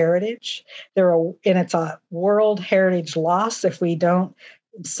world heritage. And it's a world heritage loss if we don't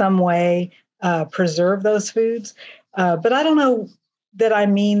in some way preserve those foods. But I don't know that I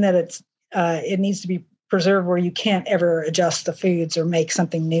mean that it needs to be preserved where you can't ever adjust the foods or make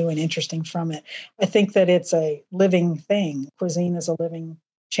something new and interesting from it. I think that it's a living thing. Cuisine is a living,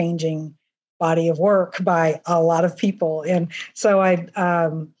 changing body of work by a lot of people. And so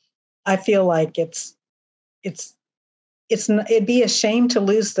I feel like it'd be a shame to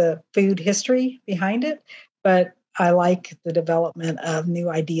lose the food history behind it, but I like the development of new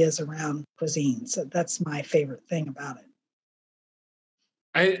ideas around cuisine. So that's my favorite thing about it.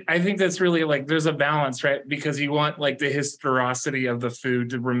 I think that's really like there's a balance, right? Because you want like the historicity of the food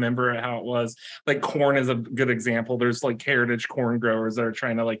to remember how it was. Like corn is a good example. There's like heritage corn growers that are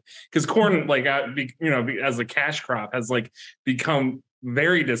trying to because corn as a cash crop has like become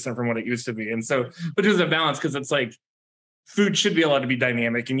very distant from what it used to be. And so, but there's a balance because it's like food should be allowed to be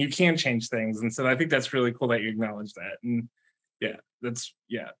dynamic and you can change things. And so I think that's really cool that you acknowledge that. And it's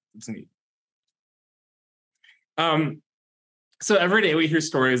neat. So every day we hear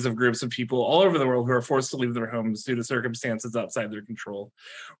stories of groups of people all over the world who are forced to leave their homes due to circumstances outside their control.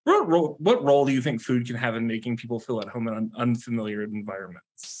 What role do you think food can have in making people feel at home in unfamiliar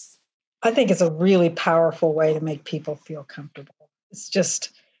environments? I think it's a really powerful way to make people feel comfortable.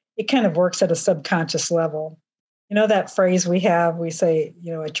 It kind of works at a subconscious level. You know that phrase we say,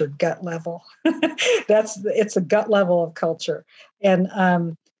 at your gut level. It's a gut level of culture. And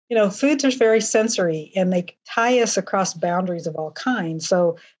foods are very sensory, and they tie us across boundaries of all kinds.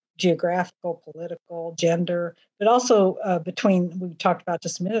 So geographical, political, gender, but also we talked about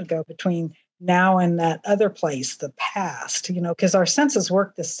just a minute ago, between now and that other place, the past, because our senses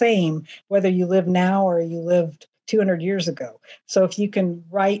work the same, whether you live now or you lived 200 years ago. So if you can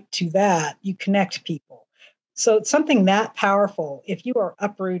write to that, you connect people. So it's something that powerful. If you are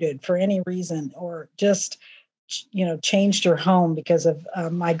uprooted for any reason or just changed your home because of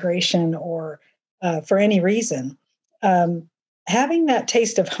migration or for any reason, having that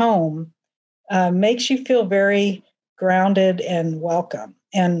taste of home makes you feel very grounded and welcome.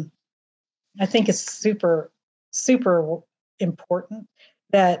 And I think it's super, super important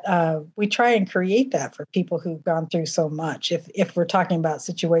that we try and create that for people who've gone through so much. If we're talking about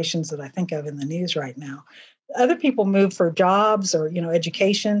situations that I think of in the news right now, other people move for jobs or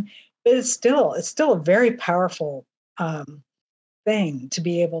education, but it's still a very powerful thing to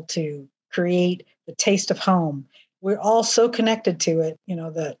be able to create the taste of home. We're all so connected to it,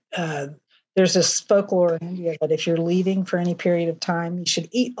 that there's this folklore in India that if you're leaving for any period of time, you should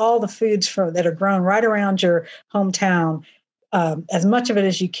eat all the foods that are grown right around your hometown, as much of it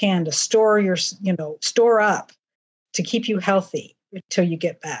as you can to store up to keep you healthy until you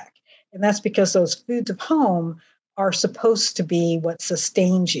get back. And that's because those foods of home are supposed to be what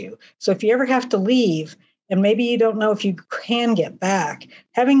sustains you. So if you ever have to leave, and maybe you don't know if you can get back,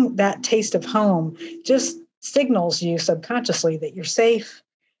 having that taste of home just signals you subconsciously that you're safe.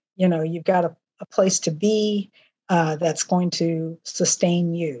 You've got a place to be that's going to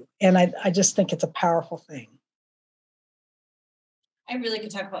sustain you. And I just think it's a powerful thing. I really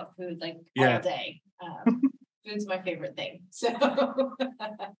could talk about food all day. Food's my favorite thing. So,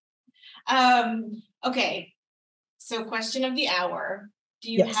 okay. So question of the hour.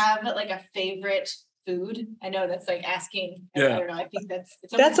 Do you have a favorite food? I know that's asking. I don't know. I think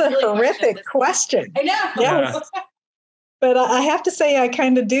that's a horrific question. I know. Yes. But I have to say I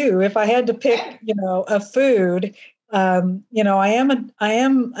kind of do. If I had to pick, a food, I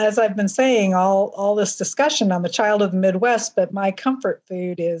am, as I've been saying, all this discussion, I'm a child of the Midwest, but my comfort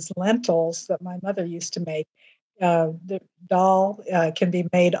food is lentils that my mother used to make. The dal can be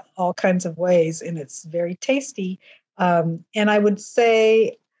made all kinds of ways, and it's very tasty. And I would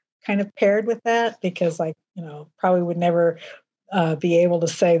say kind of paired with that, because I, probably would never be able to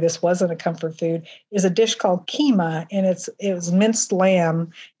say this wasn't a comfort food, is a dish called keema, and it was minced lamb,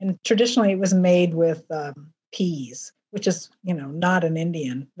 and traditionally it was made with peas, which is not an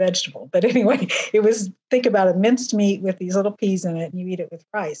Indian vegetable, but anyway, think about it, minced meat with these little peas in it, and you eat it with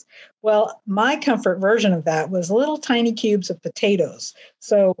rice. Well, my comfort version of that was little tiny cubes of potatoes.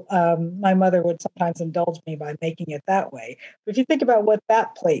 So my mother would sometimes indulge me by making it that way. But if you think about what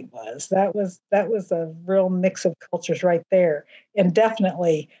that plate was, that was a real mix of cultures right there, and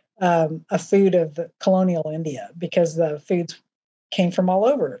definitely a food of colonial India, because the foods came from all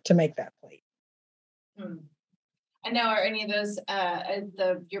over to make that plate. I know, are any of those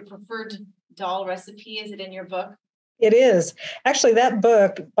your preferred dal recipe? Is it in your book? It is. Actually, that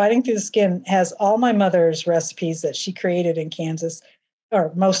book, Biting Through the Skin, has all my mother's recipes that she created in Kansas,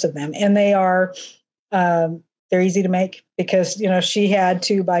 or most of them. And they are, they're easy to make because, she had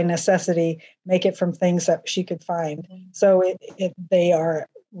to, by necessity, make it from things that she could find. So they are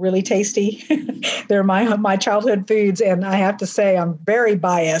really tasty. They're my childhood foods. And I have to say, I'm very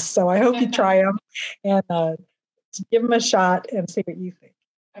biased. So I hope you try them and give them a shot and see what you think.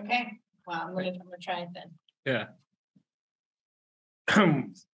 Okay. Wow. I'm gonna try it then. Yeah.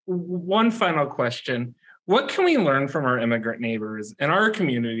 One final question. What can we learn from our immigrant neighbors in our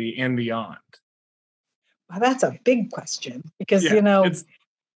community and beyond? Well, that's a big question because, again, it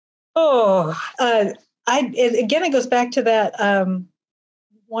goes back to that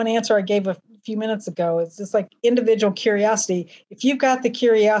one answer I gave a few minutes ago. It's just like individual curiosity. If you've got the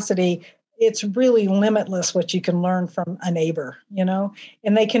curiosity, it's really limitless what you can learn from a neighbor, and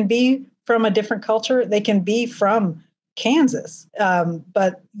they can be from a different culture. They can be from Kansas,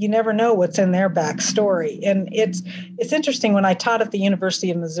 but you never know what's in their backstory. And it's interesting, when I taught at the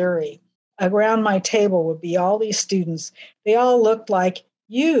University of Missouri, around my table would be all these students. They all looked like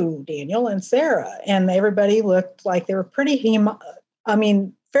you, Daniel, and Sara, and everybody looked like they were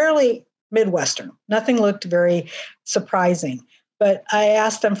fairly Midwestern. Nothing looked very surprising. But I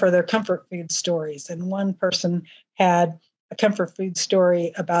asked them for their comfort food stories. And one person had a comfort food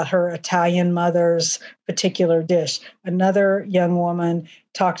story about her Italian mother's particular dish. Another young woman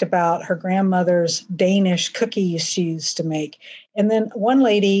talked about her grandmother's Danish cookies she used to make. And then one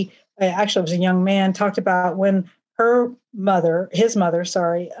lady, actually it was a young man, talked about when his mother,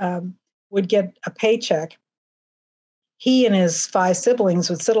 would get a paycheck. He and his 5 siblings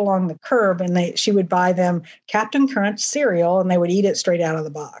would sit along the curb, and she would buy them Captain Crunch cereal, and they would eat it straight out of the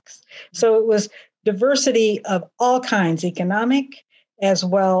box. So it was diversity of all kinds, economic as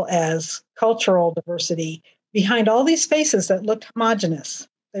well as cultural diversity, behind all these faces that looked homogenous.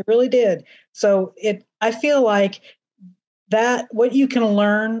 They really did. So I feel like that what you can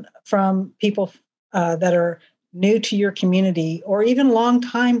learn from people that are new to your community, or even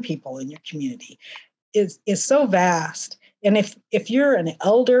longtime people in your community, is so vast. And if you're an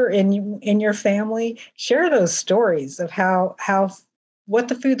elder in your family, share those stories of how what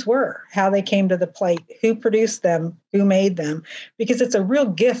the foods were, how they came to the plate, who produced them, who made them, because it's a real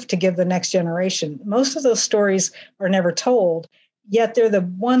gift to give the next generation. Most of those stories are never told, yet they're the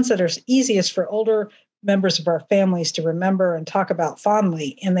ones that are easiest for older members of our families to remember and talk about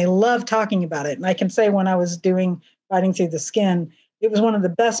fondly, and they love talking about it. And I can say when I was doing Biting Through the Skin, it was one of the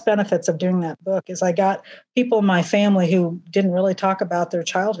best benefits of doing that book is I got people in my family who didn't really talk about their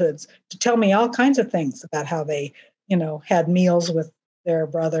childhoods to tell me all kinds of things about how they, had meals with their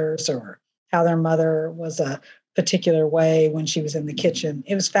brothers or how their mother was a particular way when she was in the kitchen.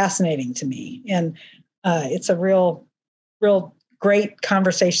 It was fascinating to me. And it's a real great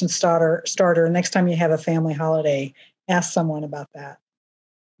conversation starter. Next time you have a family holiday, ask someone about that.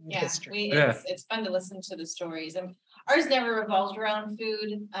 Yeah, it's fun to listen to the stories. And ours never revolved around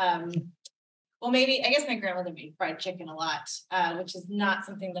food. Well, maybe, I guess my grandmother made fried chicken a lot, which is not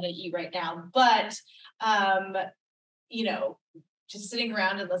something that I eat right now. But, just sitting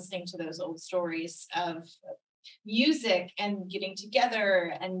around and listening to those old stories of music and getting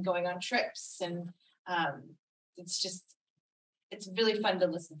together and going on trips. And it's really fun to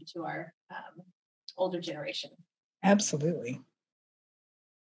listen to our older generation. Absolutely.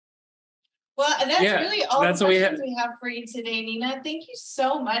 Well, that's really all the questions we have for you today, Nina. Thank you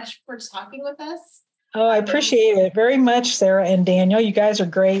so much for talking with us. Oh, I appreciate it very much, Sarah and Daniel. You guys are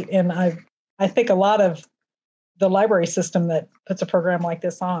great. And I think a lot of the library system that puts a program like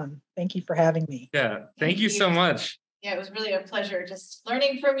this on. Thank you for having me. Yeah, thank you so much. Yeah, it was really a pleasure just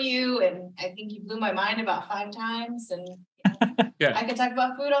learning from you. And I think you blew my mind about 5 times. And I could talk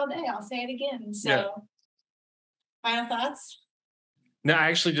about food all day. I'll say it again. So final thoughts? No, I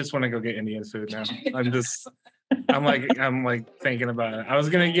actually just want to go get Indian food now. I'm like thinking about it. I was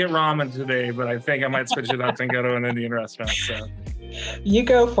going to get ramen today, but I think I might switch it up and go to an Indian restaurant. So you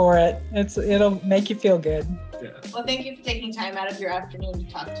go for it. It'll make you feel good. Yeah. Well, thank you for taking time out of your afternoon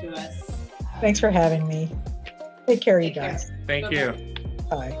to talk to us. Thanks for having me. Take care, you guys. Thank you.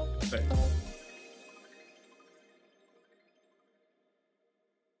 Bye. Bye.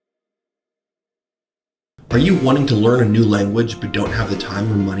 Are you wanting to learn a new language but don't have the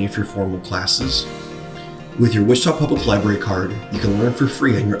time or money for formal classes? With your Wichita Public Library card, you can learn for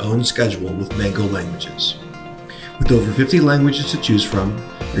free on your own schedule with Mango Languages. With over 50 languages to choose from,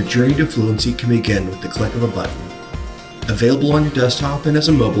 your journey to fluency can begin with the click of a button. Available on your desktop and as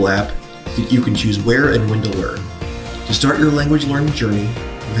a mobile app, you can choose where and when to learn. To start your language learning journey,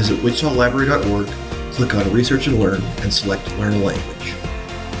 visit wichitalibrary.org, click on Research and Learn, and select Learn a Language.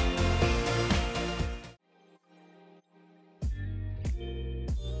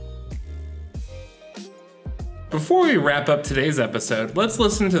 Before we wrap up today's episode, let's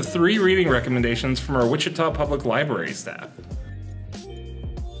listen to 3 reading recommendations from our Wichita Public Library staff.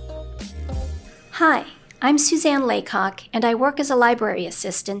 Hi, I'm Suzanne Laycock, and I work as a library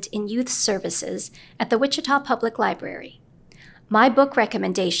assistant in youth services at the Wichita Public Library. My book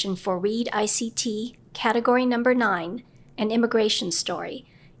recommendation for Read ICT, category number 9, An Immigration Story,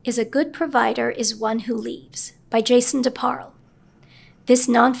 is A Good Provider is One Who Leaves, by Jason DeParle. This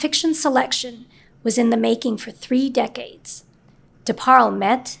nonfiction selection was in the making for 3 decades. DeParle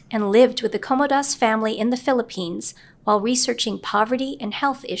met and lived with the Comodas family in the Philippines while researching poverty and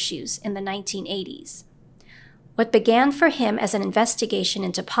health issues in the 1980s. What began for him as an investigation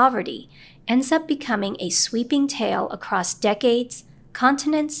into poverty ends up becoming a sweeping tale across decades,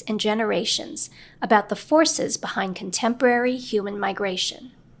 continents, and generations about the forces behind contemporary human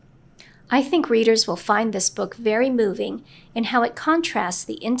migration. I think readers will find this book very moving in how it contrasts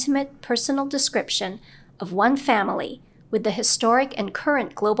the intimate, personal description of one family with the historic and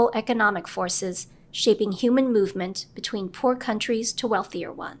current global economic forces shaping human movement between poor countries to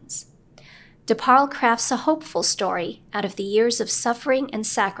wealthier ones. DeParle crafts a hopeful story out of the years of suffering and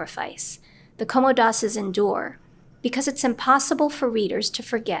sacrifice the Comodases endure, because it's impossible for readers to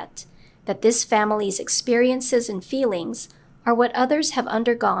forget that this family's experiences and feelings are what others have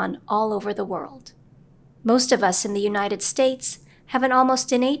undergone all over the world. Most of us in the United States have an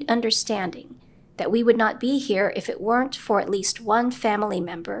almost innate understanding that we would not be here if it weren't for at least one family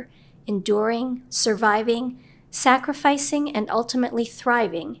member enduring, surviving, sacrificing, and ultimately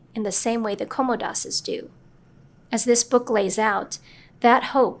thriving in the same way the Comodases do. As this book lays out, that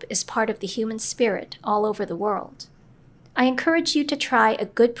hope is part of the human spirit all over the world. I encourage you to try A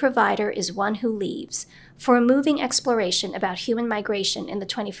Good Provider is One Who Leaves for a moving exploration about human migration in the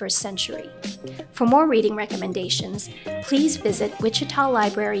 21st century. For more reading recommendations, please visit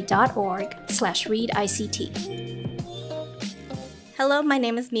wichitalibrary.org/readict. Hello, my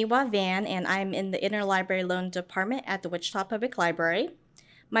name is Miwa Van, and I'm in the Interlibrary Loan Department at the Wichita Public Library.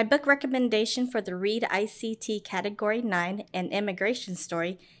 My book recommendation for the Read ICT Category 9, An Immigration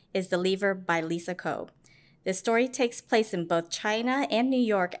Story, is The Leaver by Lisa Ko. The story takes place in both China and New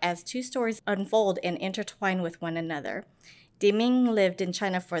York as two stories unfold and intertwine with one another. Deming lived in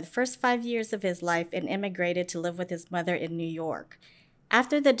China for the first 5 years of his life and immigrated to live with his mother in New York.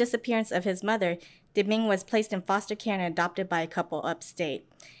 After the disappearance of his mother, Deming was placed in foster care and adopted by a couple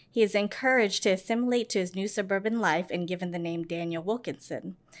upstate. He is encouraged to assimilate to his new suburban life and given the name Daniel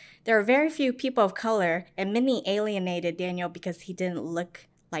Wilkinson. There are very few people of color, and many alienated Daniel because he didn't look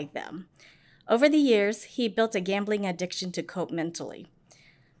like them. Over the years, he built a gambling addiction to cope mentally.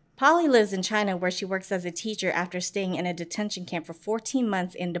 Polly lives in China where she works as a teacher after staying in a detention camp for 14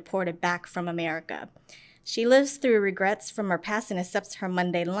 months and deported back from America. She lives through regrets from her past and accepts her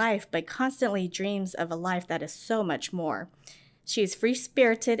mundane life, but constantly dreams of a life that is so much more. She is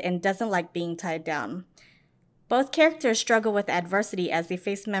free-spirited and doesn't like being tied down. Both characters struggle with adversity as they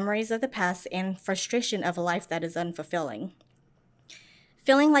face memories of the past and frustration of a life that is unfulfilling.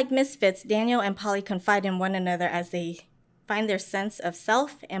 Feeling like misfits, Daniel and Polly confide in one another as they find their sense of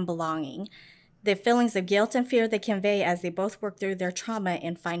self and belonging. The feelings of guilt and fear they convey as they both work through their trauma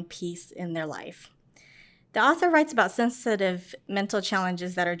and find peace in their life. The author writes about sensitive mental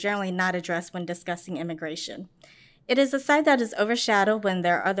challenges that are generally not addressed when discussing immigration. It is a side that is overshadowed when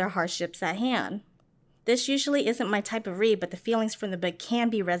there are other hardships at hand. This usually isn't my type of read, but the feelings from the book can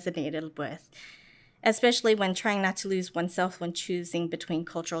be resonated with, especially when trying not to lose oneself when choosing between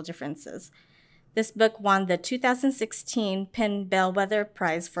cultural differences. This book won the 2016 PEN Bellwether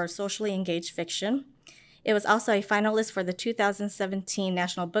Prize for Socially Engaged Fiction. It was also a finalist for the 2017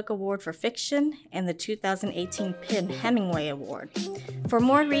 National Book Award for Fiction and the 2018 PEN Hemingway Award. For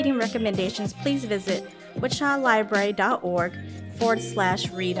more reading recommendations, please visit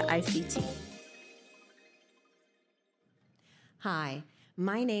wichitalibrary.org/readict. Hi,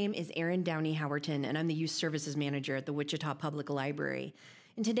 my name is Erin Downey Howerton, and I'm the Youth Services Manager at the Wichita Public Library.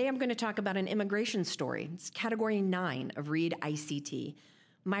 And today I'm going to talk about an immigration story. It's Category 9 of Read ICT.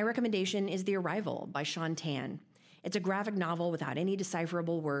 My recommendation is The Arrival by Sean Tan. It's a graphic novel without any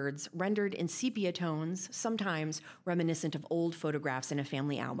decipherable words, rendered in sepia tones, sometimes reminiscent of old photographs in a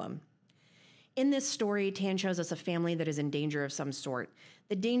family album. In this story, Tan shows us a family that is in danger of some sort.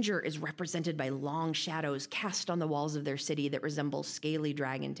 The danger is represented by long shadows cast on the walls of their city that resemble scaly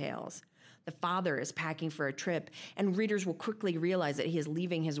dragon tails. The father is packing for a trip, and readers will quickly realize that he is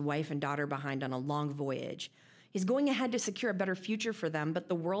leaving his wife and daughter behind on a long voyage. He's going ahead to secure a better future for them, but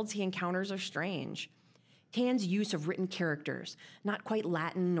the worlds he encounters are strange. Tan's use of written characters, not quite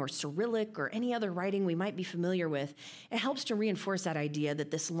Latin or Cyrillic or any other writing we might be familiar with, it helps to reinforce that idea that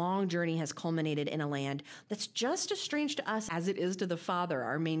this long journey has culminated in a land that's just as strange to us as it is to the father,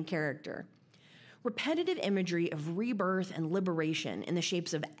 our main character. Repetitive imagery of rebirth and liberation in the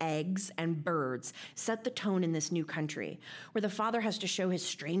shapes of eggs and birds set the tone in this new country, where the father has to show his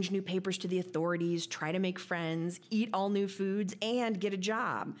strange new papers to the authorities, try to make friends, eat all new foods, and get a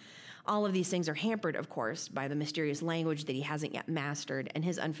job. All of these things are hampered, of course, by the mysterious language that he hasn't yet mastered and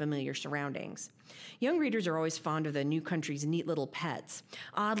his unfamiliar surroundings. Young readers are always fond of the new country's neat little pets,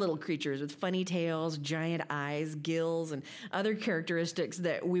 odd little creatures with funny tails, giant eyes, gills, and other characteristics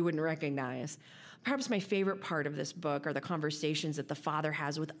that we wouldn't recognize. Perhaps my favorite part of this book are the conversations that the father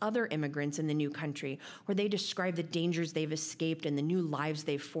has with other immigrants in the new country, where they describe the dangers they've escaped and the new lives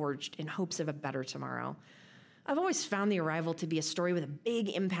they've forged in hopes of a better tomorrow. I've always found The Arrival to be a story with a big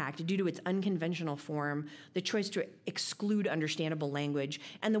impact due to its unconventional form, the choice to exclude understandable language,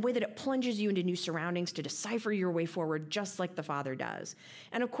 and the way that it plunges you into new surroundings to decipher your way forward just like the father does.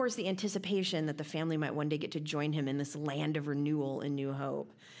 And of course, the anticipation that the family might one day get to join him in this land of renewal and new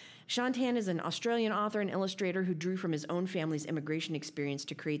hope. Sean Tan is an Australian author and illustrator who drew from his own family's immigration experience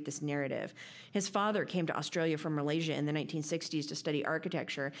to create this narrative. His father came to Australia from Malaysia in the 1960s to study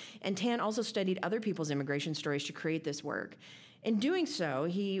architecture, and Tan also studied other people's immigration stories to create this work. In doing so,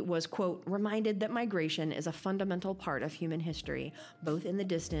 he was, quote, reminded that migration is a fundamental part of human history, both in the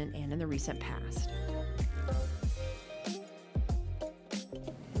distant and in the recent past.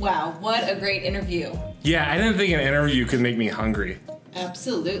 Wow, what a great interview. Yeah, I didn't think an interview could make me hungry.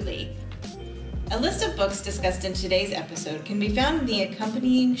 Absolutely. A list of books discussed in today's episode can be found in the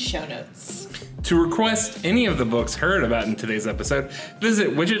accompanying show notes. To request any of the books heard about in today's episode, visit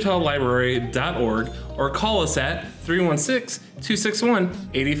wichitalibrary.org or call us at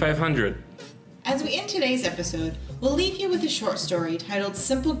 316-261-8500. As we end today's episode, we'll leave you with a short story titled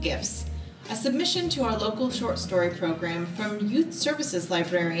Simple Gifts, a submission to our local short story program from Youth Services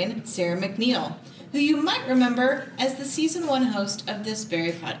librarian Sarah McNeil, who you might remember as the Season 1 host of this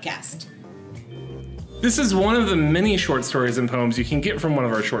very podcast. This is one of the many short stories and poems you can get from one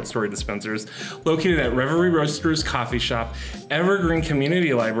of our short story dispensers, located at Reverie Roasters Coffee Shop, Evergreen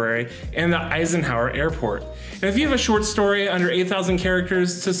Community Library, and the Eisenhower Airport. And if you have a short story under 8,000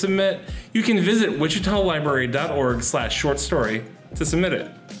 characters to submit, you can visit wichitalibrary.org/short-story to submit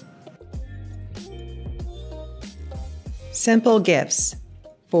it. Simple gifts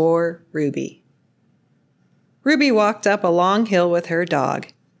for Ruby. Ruby walked up a long hill with her dog.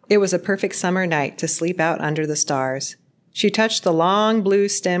 It was a perfect summer night to sleep out under the stars. She touched the long blue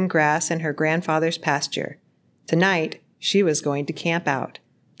stem grass in her grandfather's pasture. Tonight, she was going to camp out.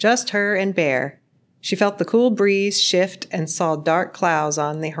 Just her and Bear. She felt the cool breeze shift and saw dark clouds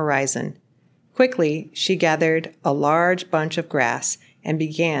on the horizon. Quickly, she gathered a large bunch of grass and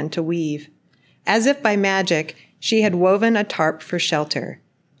began to weave. As if by magic, she had woven a tarp for shelter.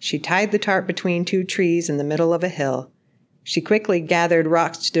 She tied the tarp between two trees in the middle of a hill. She quickly gathered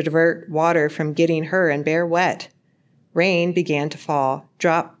rocks to divert water from getting her and Bear wet. Rain began to fall,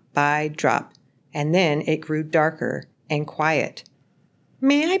 drop by drop, and then it grew darker and quiet.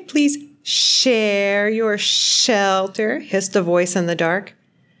 "May I please share your shelter?" hissed a voice in the dark.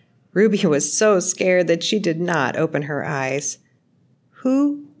 Ruby was so scared that she did not open her eyes.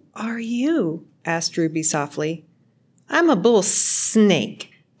 "Who are you?" asked Ruby softly. "I'm a bull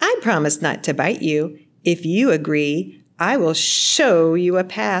snake. I promise not to bite you. If you agree, I will show you a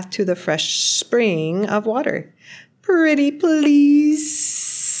path to the fresh spring of water." "Pretty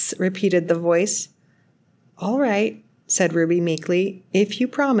please," repeated the voice. "All right," said Ruby meekly, "if you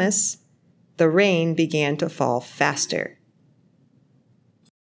promise." The rain began to fall faster.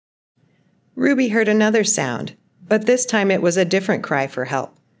 Ruby heard another sound, but this time it was a different cry for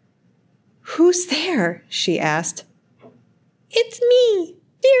help. "Who's there?" she asked. "It's me,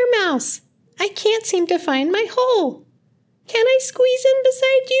 Dear Mouse. I can't seem to find my hole. Can I squeeze in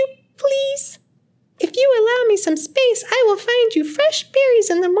beside you, please? If you allow me some space, I will find you fresh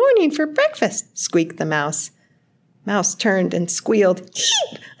berries in the morning for breakfast," squeaked the mouse. Mouse turned and squealed,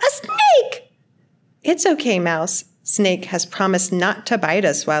 "Eep! A snake!" "It's okay, Mouse. Snake has promised not to bite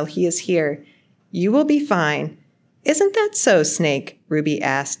us while he is here. You will be fine. Isn't that so, Snake?" Ruby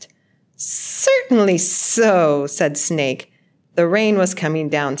asked. "Certainly so," said Snake. The rain was coming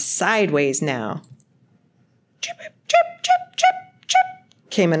down sideways now. "Chirp, chirp, chirp, chirp, chirp,"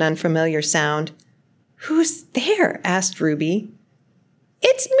 came an unfamiliar sound. "Who's there?" asked Ruby.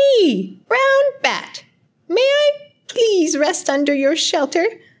 "It's me, Brown Bat. May I please rest under your shelter?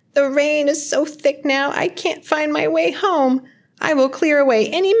 The rain is so thick now I can't find my way home. I will clear away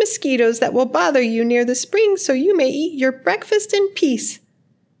any mosquitoes that will bother you near the spring so you may eat your breakfast in peace."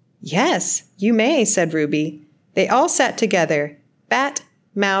 "Yes, you may," said Ruby. They all sat together, Bat,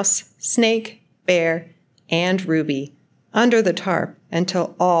 Mouse, Snake, Bear, and Ruby, under the tarp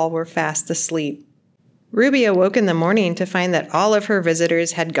until all were fast asleep. Ruby awoke in the morning to find that all of her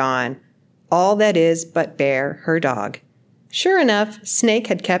visitors had gone. All that is but Bear, her dog. Sure enough, Snake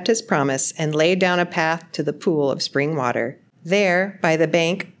had kept his promise and laid down a path to the pool of spring water. There, by the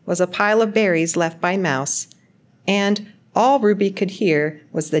bank, was a pile of berries left by Mouse, and all Ruby could hear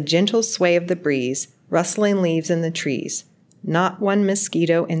was the gentle sway of the breeze, rustling leaves in the trees. Not one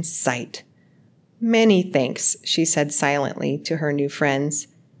mosquito in sight. "Many thanks," she said silently to her new friends.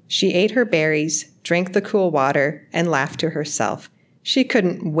 She ate her berries, drank the cool water, and laughed to herself. She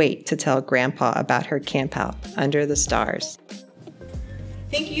couldn't wait to tell Grandpa about her campout under the stars.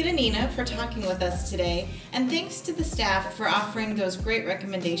 Thank you to Nina for talking with us today, and thanks to the staff for offering those great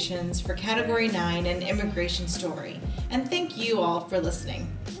recommendations for Category 9 and Immigration Story. And thank you all for listening.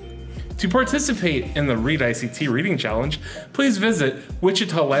 To participate in the Read ICT Reading Challenge, please visit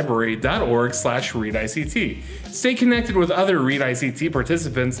wichitalibrary.org/readict. Stay connected with other Read ICT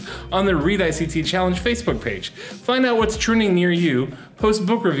participants on the Read ICT Challenge Facebook page. Find out what's trending near you, post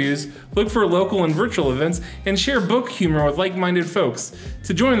book reviews, look for local and virtual events, and share book humor with like-minded folks.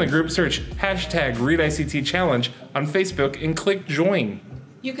 To join the group, search #ReadICT Challenge on Facebook and click Join.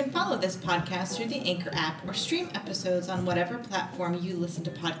 You can follow this podcast through the Anchor app or stream episodes on whatever platform you listen to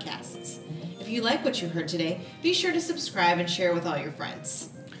podcasts. If you like what you heard today, be sure to subscribe and share with all your friends.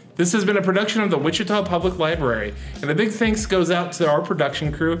 This has been a production of the Wichita Public Library, and a big thanks goes out to our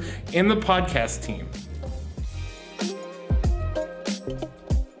production crew and the podcast team.